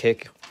just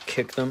kick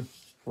them,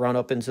 run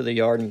up into the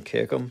yard and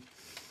kick them.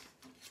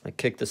 Like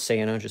kick the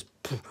Santa, just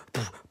poof,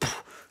 poof,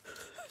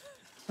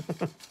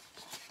 poof.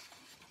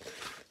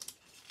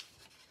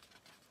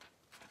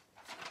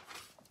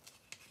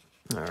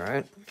 All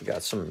right, we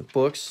got some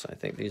books. I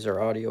think these are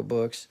audio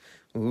books.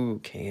 Ooh,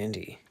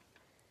 candy.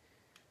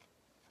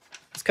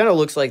 This kind of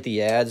looks like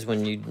the ads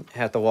when you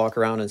have to walk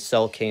around and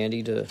sell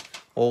candy to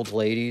old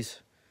ladies.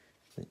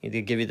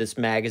 They'd give you this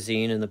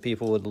magazine and the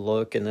people would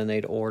look and then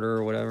they'd order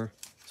or whatever.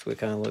 That's what it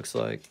kind of looks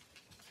like.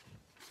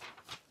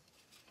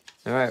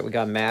 All right, we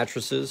got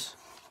mattresses.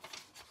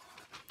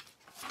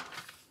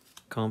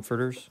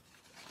 Comforters.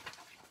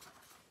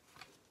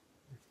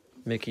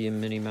 Mickey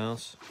and Minnie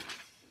Mouse.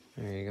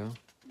 There you go.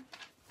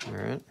 All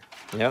right.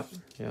 Yep.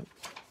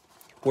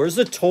 Where's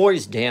the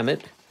toys, damn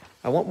it?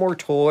 I want more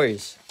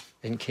toys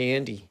and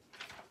candy.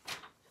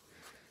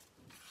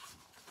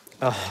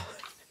 Oh.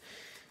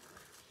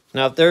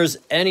 Now, if there's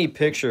any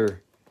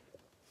picture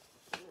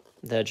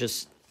that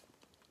just,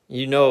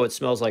 you know it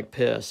smells like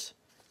piss,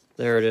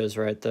 there it is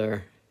right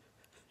there.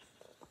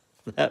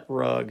 That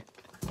rug.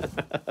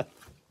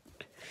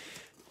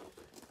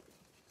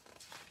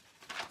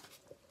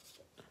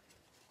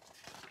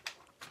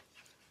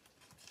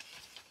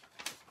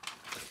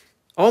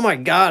 Oh my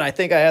God, I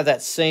think I have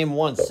that same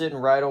one sitting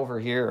right over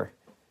here.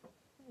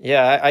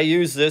 Yeah, I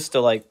use this to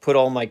like put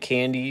all my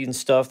candy and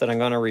stuff that I'm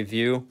going to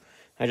review.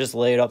 I just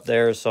lay it up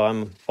there so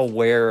I'm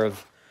aware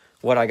of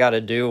what I got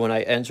to do when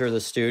I enter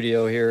the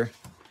studio here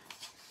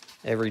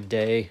every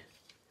day.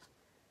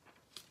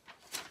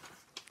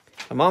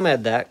 My mom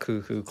had that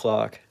cuckoo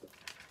clock.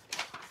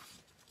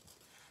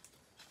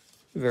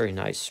 Very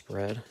nice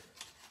spread.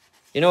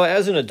 You know,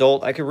 as an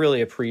adult, I could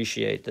really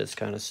appreciate this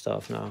kind of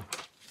stuff now.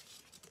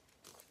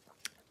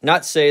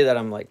 Not say that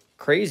I'm like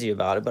crazy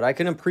about it, but I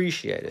can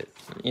appreciate it.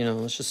 You know,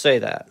 let's just say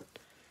that.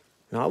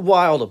 Not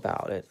wild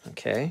about it,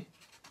 okay?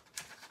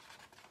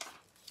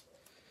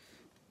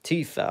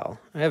 Tefal.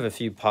 I have a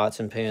few pots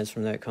and pans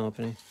from that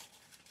company.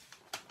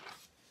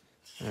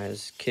 All right,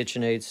 this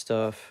KitchenAid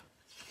stuff.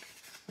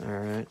 All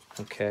right,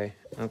 okay.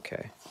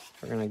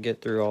 We're going to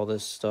get through all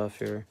this stuff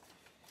here.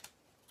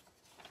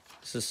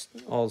 This is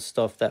all the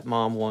stuff that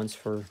Mom wants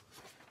for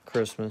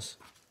Christmas.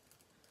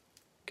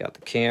 Got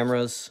the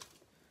cameras.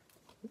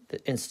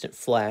 The instant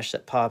flash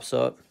that pops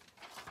up.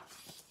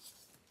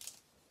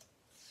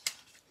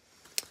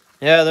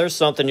 Yeah, there's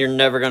something you're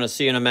never going to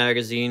see in a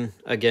magazine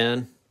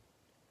again.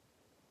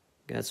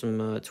 Got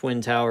some Twin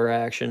Tower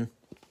action.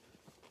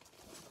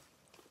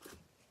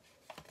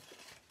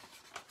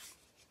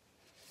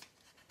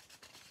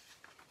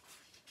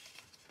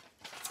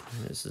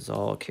 This is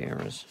all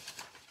cameras.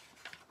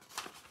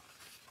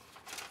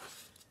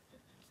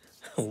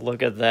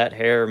 Look at that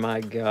hair,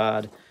 my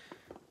God.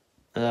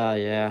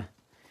 Yeah.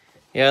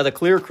 Yeah, the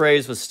clear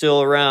craze was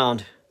still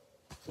around.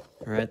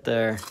 Right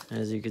there,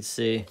 as you can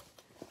see.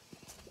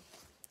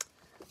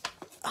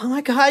 Oh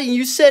my God,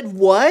 you said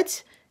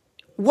what?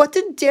 What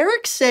did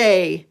Derek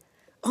say?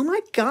 Oh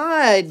my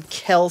God,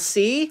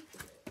 Kelsey.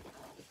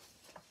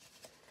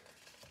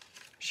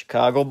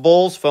 Chicago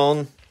Bulls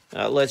phone.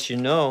 That lets you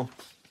know.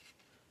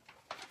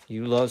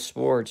 You love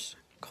sports.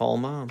 Call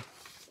Mom.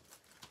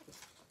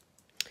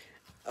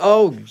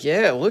 Oh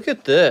yeah, look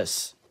at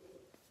this.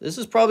 This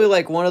is probably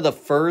like one of the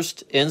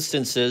first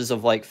instances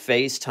of like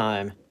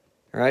FaceTime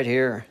right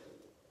here.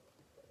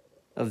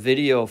 A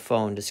video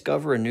phone.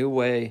 Discover a new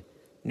way.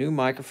 New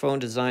microphone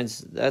designs.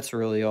 That's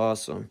really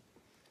awesome.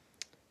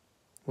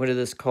 What did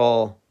this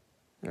call?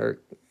 Or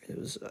it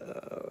was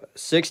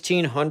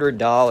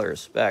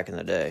 $1,600 back in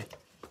the day.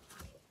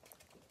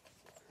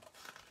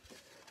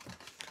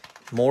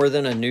 More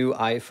than a new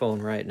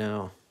iPhone right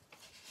now.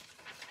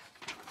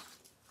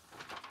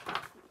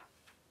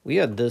 We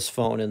had this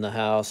phone in the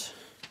house.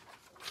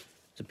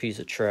 It's a piece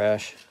of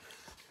trash.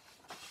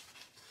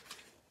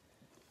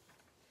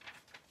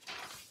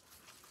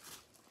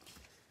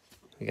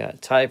 We got a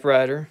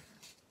typewriter.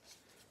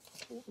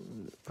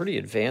 Pretty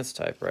advanced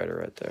typewriter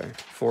right there.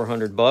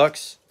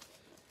 $400.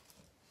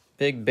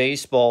 Big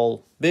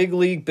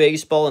League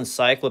Baseball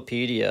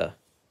encyclopedia.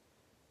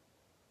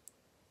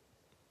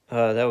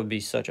 That would be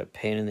such a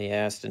pain in the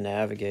ass to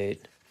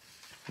navigate.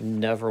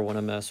 Never want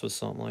to mess with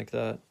something like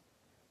that.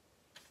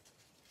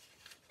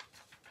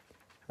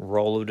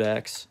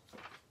 Rolodex.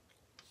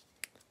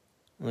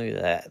 Look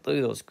at that. Look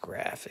at those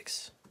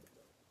graphics.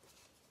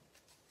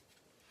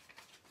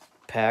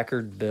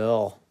 Packard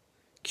Bell.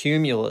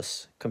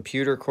 Cumulus.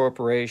 Computer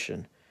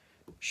Corporation.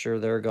 Sure,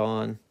 they're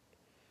gone.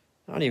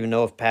 I don't even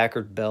know if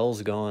Packard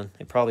Bell's gone.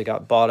 They probably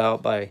got bought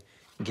out by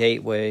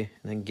Gateway,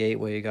 and then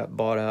Gateway got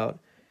bought out.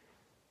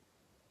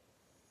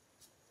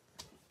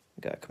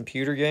 Got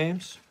computer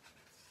games.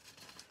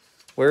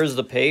 Where's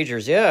the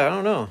pagers? Yeah, I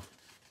don't know.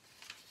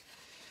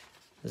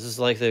 This is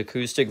like the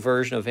acoustic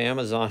version of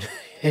Amazon.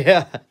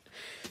 Yeah.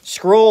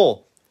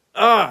 Scroll.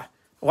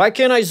 Why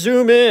can't I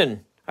zoom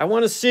in? I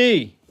want to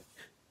see.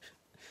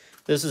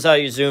 This is how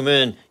you zoom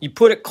in. You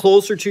put it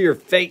closer to your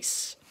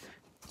face.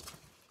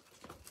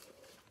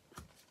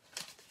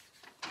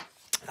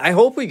 I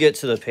hope we get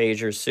to the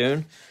pagers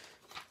soon.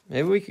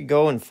 Maybe we could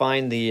go and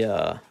find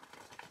the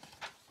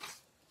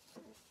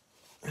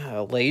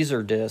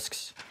laser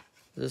discs.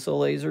 Is this a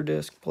laser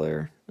disc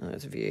player? No,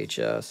 it's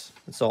VHS.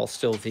 It's all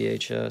still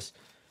VHS.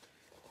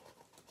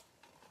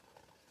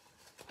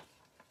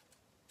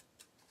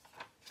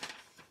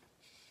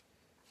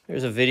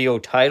 There's a video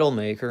title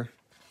maker.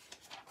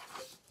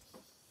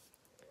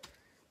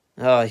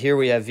 Here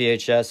we have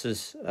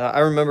VHSs. I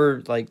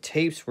remember like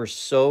tapes were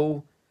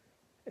so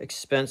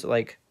expensive.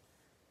 Like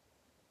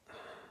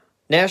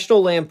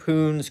National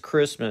Lampoon's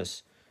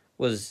Christmas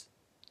was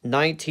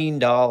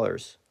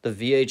 $19. The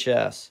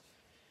VHS.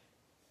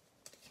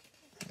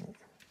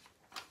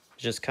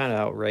 Just kind of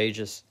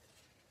outrageous.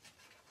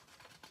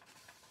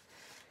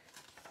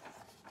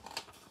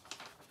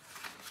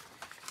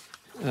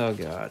 Oh,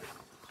 God.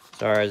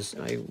 Sorry,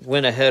 I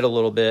went ahead a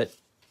little bit.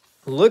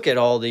 Look at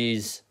all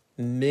these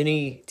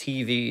mini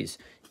TVs.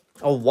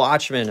 A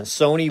Watchman, a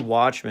Sony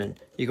Watchman.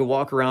 You could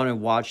walk around and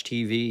watch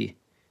TV.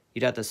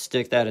 You'd have to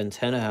stick that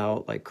antenna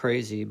out like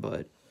crazy,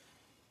 but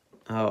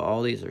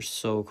all these are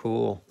so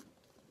cool.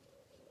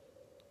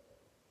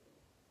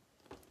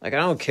 Like, I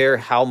don't care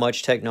how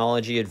much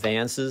technology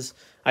advances.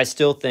 I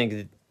still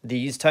think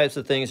these types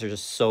of things are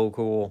just so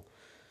cool.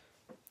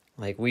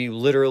 Like, we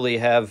literally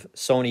have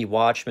Sony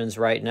Watchmans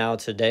right now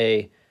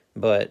today,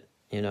 but,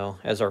 you know,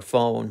 as our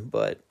phone.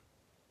 But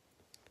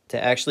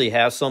to actually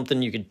have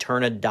something you could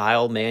turn a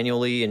dial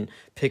manually and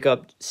pick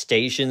up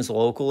stations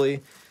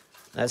locally,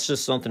 that's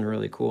just something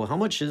really cool. How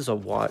much is a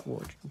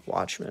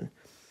Watchman?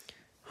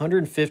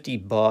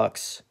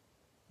 $150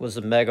 was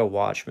a Mega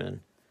Watchman.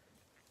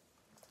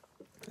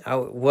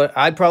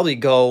 I'd probably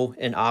go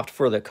and opt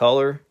for the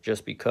color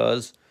just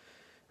because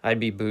I'd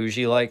be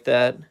bougie like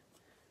that.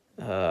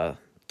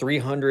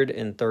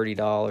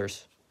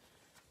 $330.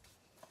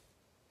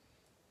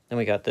 Then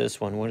we got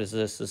this one. What is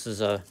this? This is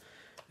a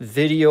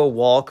video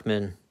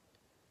Walkman.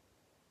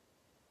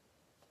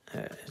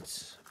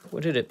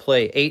 What did it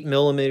play?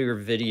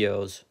 8mm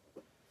videos.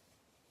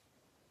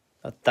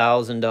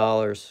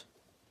 $1,000.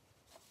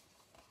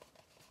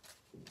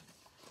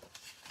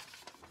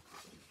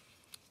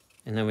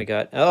 And then we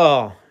got,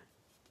 oh,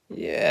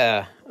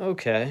 yeah,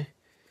 okay.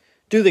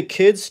 Do the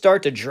kids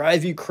start to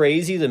drive you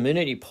crazy the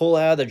minute you pull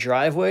out of the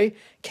driveway?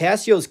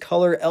 Casio's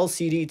color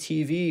LCD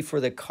TV for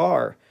the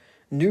car.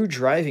 New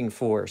driving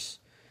force.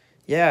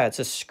 Yeah, it's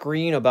a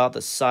screen about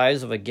the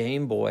size of a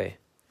Game Boy.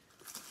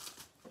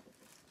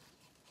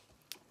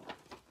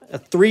 A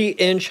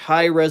 3-inch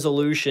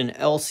high-resolution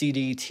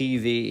LCD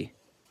TV.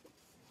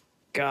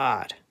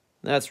 God,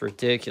 that's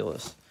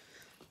ridiculous.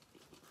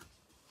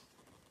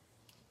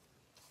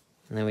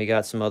 And then we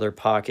got some other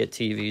pocket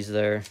TVs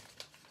there.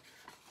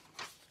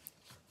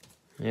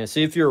 Yeah,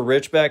 see, if you were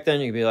rich back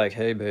then, you'd be like,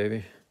 hey,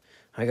 baby,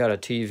 I got a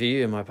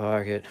TV in my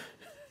pocket.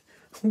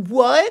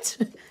 What?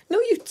 No,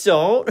 you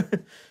don't.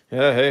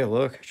 Yeah, hey,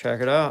 look,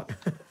 check it out.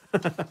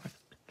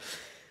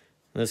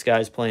 This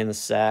guy's playing the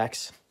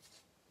sax.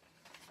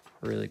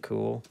 Really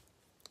cool.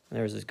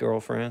 There's his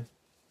girlfriend.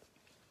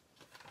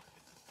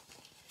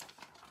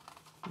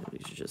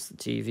 These are just the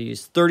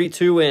TVs.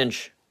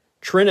 32-inch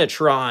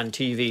Trinitron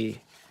TV.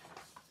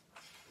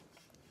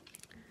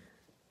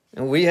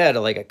 And we had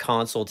like a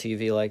console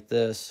TV like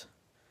this.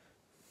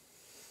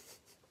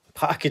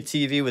 Pocket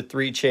TV with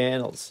 3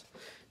 channels.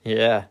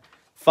 Yeah.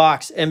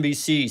 Fox,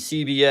 NBC,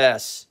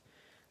 CBS.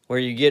 where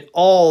you get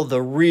all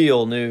the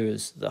real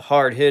news, the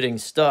hard-hitting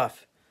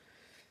stuff.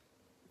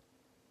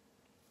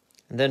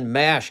 And then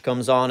MASH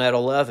comes on at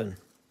 11.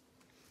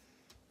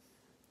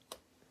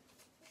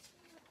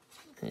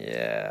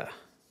 Yeah.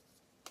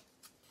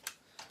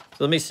 So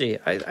let me see.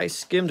 I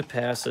skimmed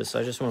past this.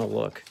 I just want to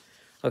look.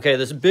 Okay,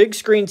 this big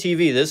screen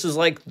TV. This is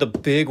like the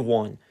big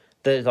one.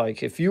 That,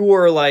 like, if you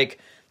were like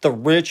the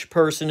rich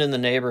person in the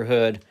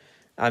neighborhood,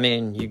 I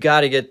mean, you got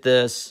to get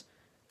this.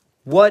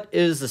 What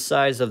is the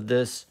size of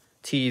this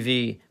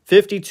TV?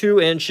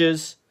 52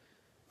 inches,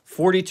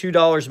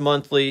 $42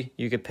 monthly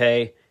you could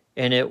pay,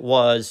 and it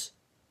was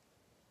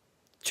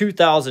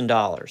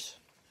 $2,000.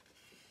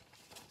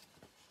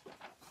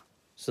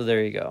 So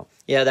there you go.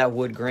 Yeah, that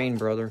wood grain,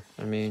 brother.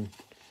 I mean,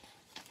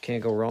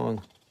 can't go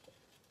wrong.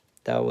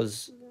 That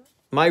was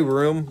my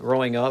room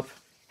growing up.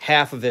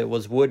 Half of it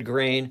was wood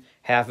grain.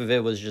 Half of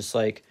it was just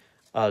like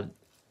a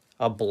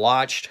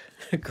blotched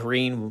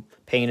green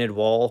painted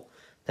wall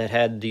that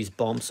had these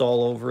bumps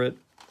all over it.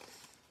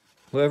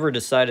 Whoever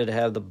decided to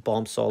have the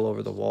bumps all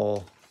over the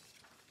wall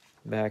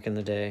back in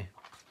the day.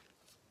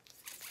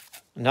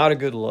 Not a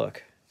good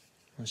look.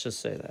 Let's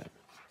just say that.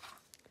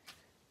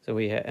 So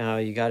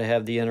you got to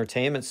have the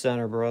entertainment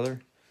center, brother.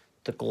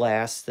 The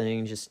glass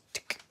thing, just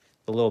tick,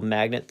 the little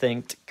magnet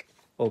thing. Tick,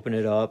 open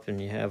it up, and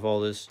you have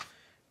all this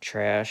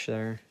trash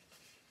there.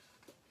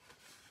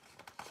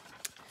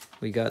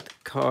 We got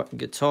the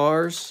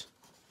guitars.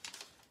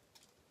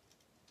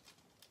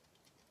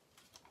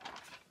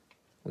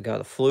 We got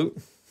a flute.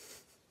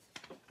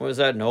 What is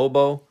that, an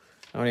oboe?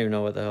 I don't even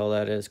know what the hell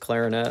that is.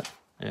 Clarinet.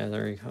 Yeah,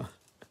 there you go.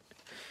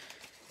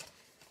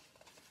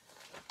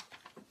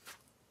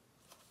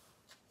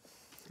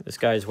 This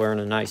guy's wearing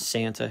a nice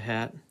Santa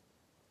hat.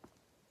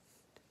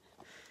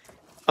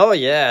 Oh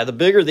yeah, the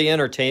bigger the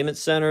entertainment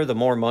center, the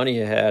more money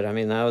you had. I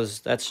mean,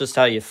 that's just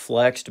how you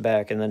flexed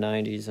back in the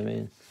 90s. I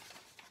mean,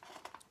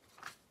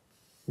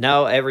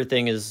 now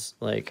everything is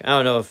like, I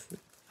don't know if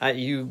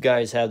you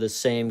guys have the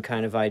same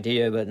kind of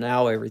idea, but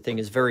now everything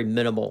is very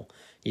minimal.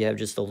 You have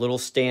just a little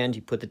stand,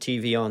 you put the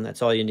TV on,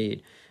 that's all you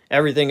need.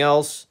 Everything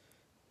else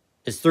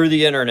is through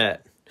the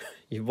internet.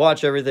 You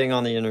watch everything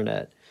on the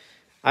internet.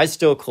 I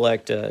still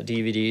collect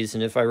DVDs,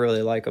 and if I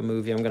really like a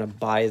movie, I'm going to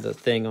buy the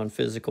thing on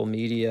physical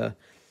media.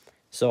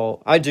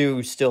 So I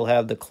do still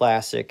have the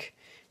classic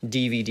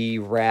DVD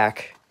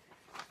rack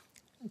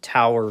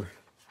tower,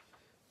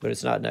 but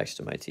it's not next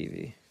to my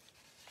TV.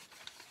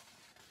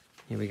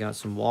 Here we got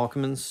some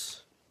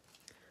Walkmans.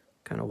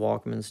 What kind of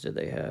Walkmans did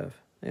they have?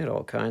 They had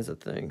all kinds of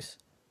things.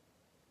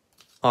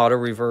 Auto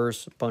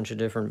reverse, a bunch of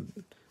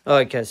different... Oh,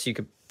 I guess you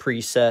could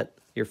preset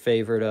your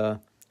favorite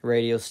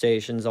radio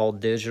stations, all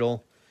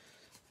digital.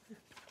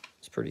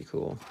 It's pretty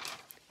cool.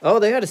 Oh,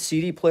 they had a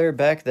CD player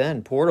back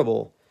then,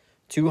 portable.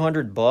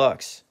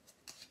 $200.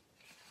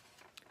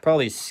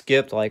 Probably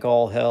skipped like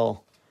all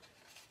hell.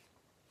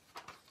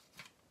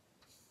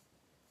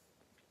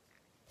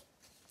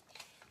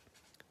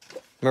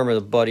 Remember,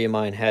 the buddy of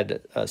mine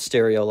had a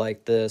stereo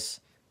like this,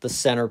 the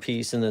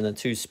centerpiece, and then the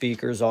two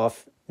speakers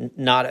off,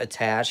 not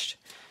attached.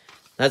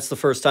 That's the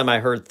first time I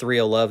heard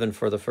 311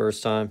 for the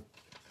first time.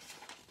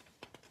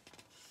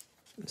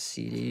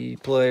 CD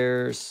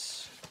players.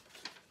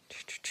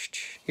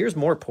 Here's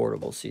more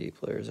portable CD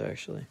players,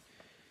 actually.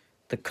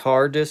 The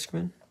car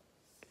Discman.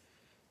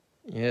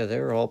 Yeah, they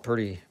were all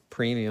pretty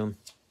premium.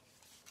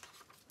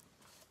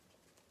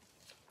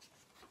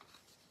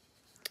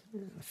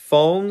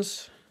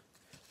 Phones.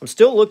 I'm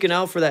still looking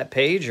out for that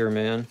pager,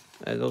 man.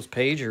 Those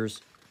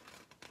pagers.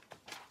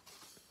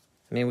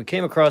 I mean, we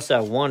came across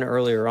that one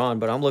earlier on,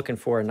 but I'm looking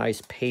for a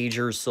nice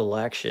pager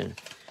selection.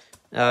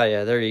 Oh,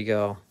 yeah, there you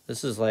go.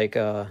 This is like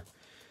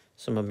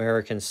some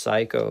American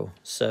Psycho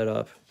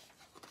setup.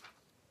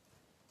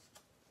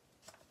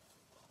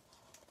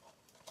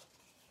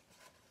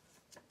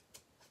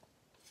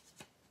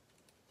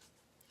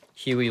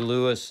 Huey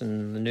Lewis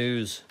and the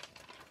News,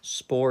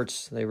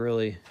 sports, they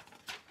really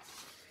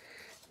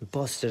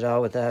busted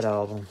out with that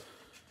album.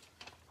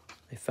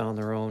 They found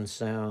their own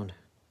sound.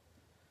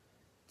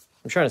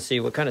 I'm trying to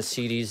see what kind of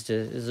CDs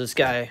is this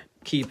guy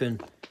keeping.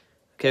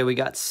 Okay, we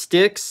got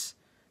Styx.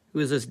 Who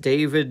is this?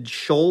 David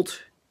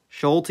Schulte?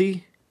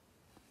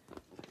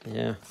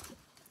 Yeah.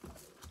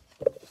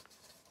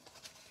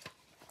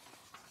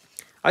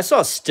 I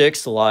saw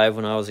Styx live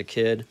when I was a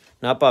kid.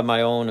 Not by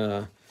my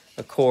own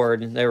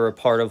accord. They were a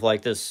part of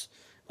like this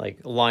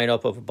like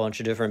lineup of a bunch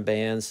of different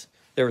bands.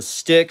 There was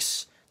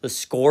Styx, the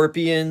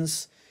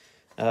Scorpions.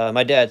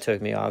 My dad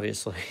took me,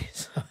 obviously.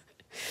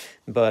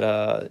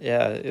 But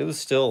yeah, it was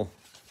still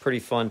a pretty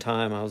fun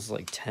time. I was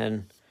like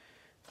 10.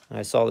 And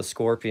I saw the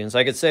Scorpions.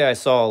 I could say I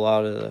saw a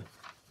lot of the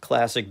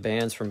classic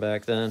bands from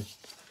back then.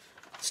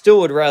 Still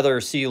would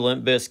rather see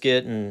Limp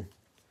Bizkit and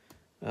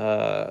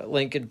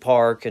Linkin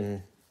Park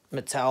and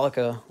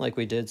Metallica like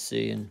we did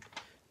see in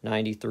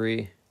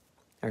 2003.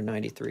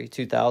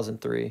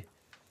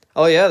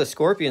 Oh yeah, the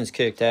Scorpions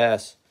kicked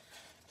ass.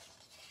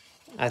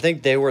 I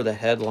think they were the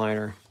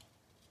headliner.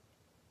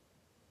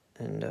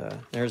 And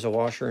there's a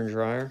washer and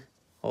dryer.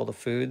 All the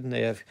food.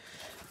 They have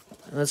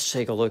Let's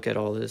take a look at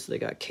all this. They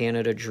got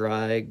Canada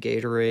Dry,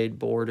 Gatorade,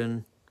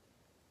 Borden,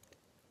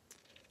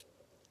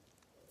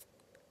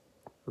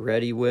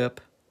 Ready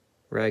Whip,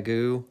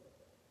 Ragu.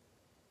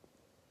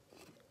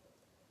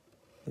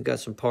 We got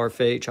some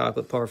parfait,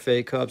 chocolate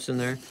parfait cups in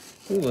there.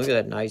 Ooh, look at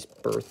that nice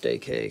birthday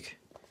cake.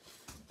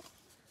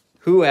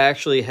 Who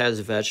actually has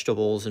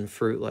vegetables and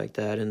fruit like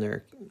that in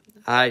there?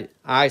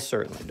 I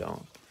certainly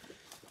don't.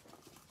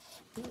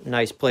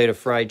 Nice plate of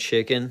fried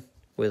chicken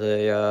with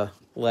a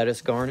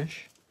lettuce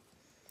garnish.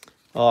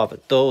 Oh,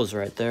 but those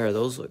right there,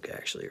 those look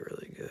actually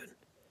really good.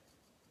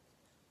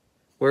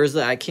 Where's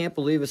that? I can't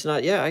believe it's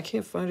not. Yeah, I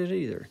can't find it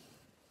either.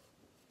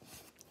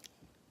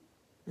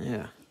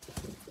 Yeah.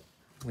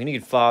 We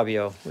need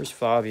Fabio. Where's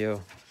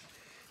Fabio?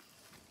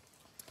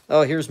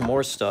 Oh, here's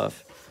more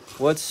stuff.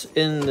 What's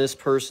in this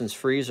person's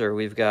freezer?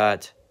 We've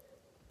got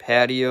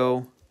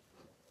Patio.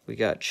 We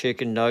got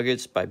chicken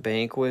nuggets by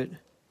Banquet.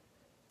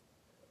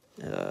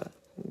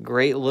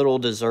 Great Little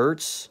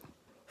Desserts.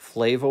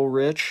 Flavo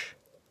Rich.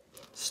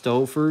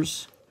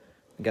 Stofers.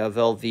 We got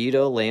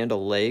Velveeta, Land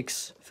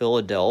O'Lakes,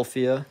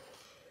 Philadelphia.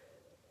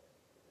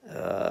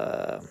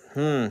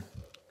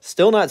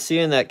 Still not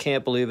seeing that.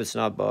 Can't believe it's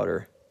not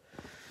butter.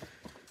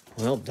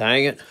 Well,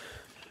 dang it.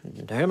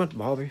 Damn it,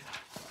 Bobby.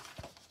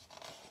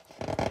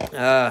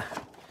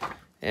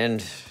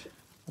 And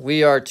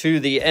we are to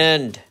the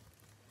end.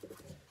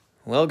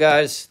 Well,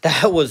 guys,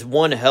 that was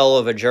one hell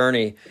of a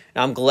journey.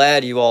 I'm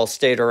glad you all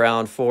stayed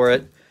around for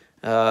it.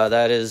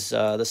 That is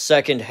the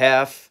second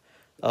half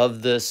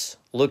of this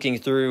looking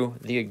through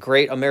the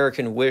Great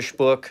American Wish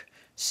book,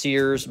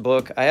 Sears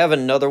book. I have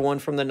another one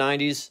from the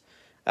 90s.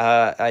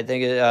 I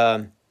think it,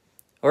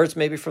 or it's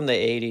maybe from the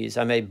 80s.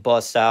 I may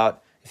bust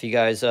out if you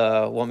guys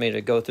want me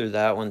to go through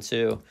that one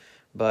too.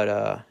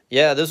 But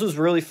yeah, this was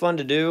really fun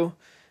to do.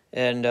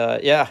 And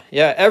yeah,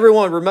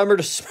 everyone remember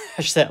to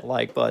smash that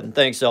like button.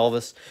 Thanks,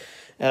 Elvis.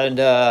 And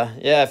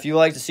yeah, if you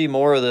like to see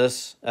more of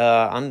this,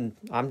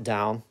 I'm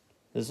down.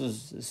 This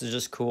is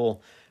just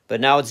cool.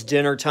 But now it's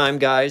dinner time,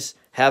 guys.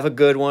 Have a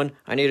good one.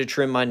 I need to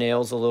trim my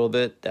nails a little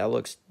bit. That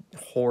looks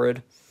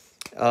horrid.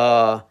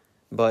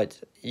 But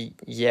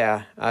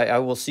yeah, I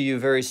will see you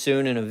very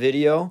soon in a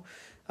video.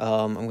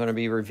 I'm going to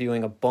be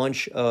reviewing a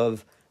bunch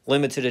of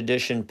limited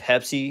edition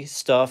Pepsi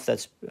stuff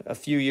that's a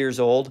few years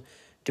old.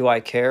 Do I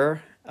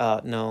care?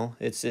 No,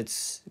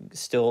 it's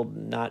still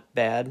not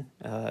bad.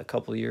 A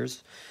couple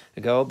years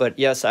ago, but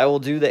yes, I will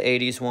do the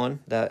 80s one.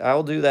 I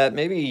will do that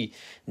maybe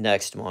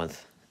next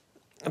month.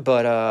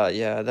 But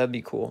yeah, that'd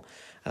be cool.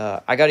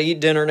 I got to eat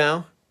dinner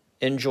now.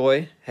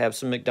 Enjoy. Have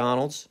some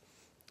McDonald's.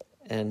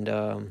 And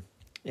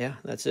yeah,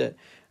 that's it.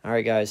 All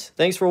right, guys.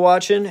 Thanks for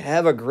watching.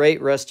 Have a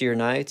great rest of your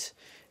night.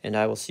 And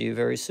I will see you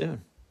very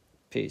soon.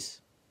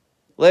 Peace.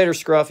 Later,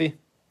 Scruffy.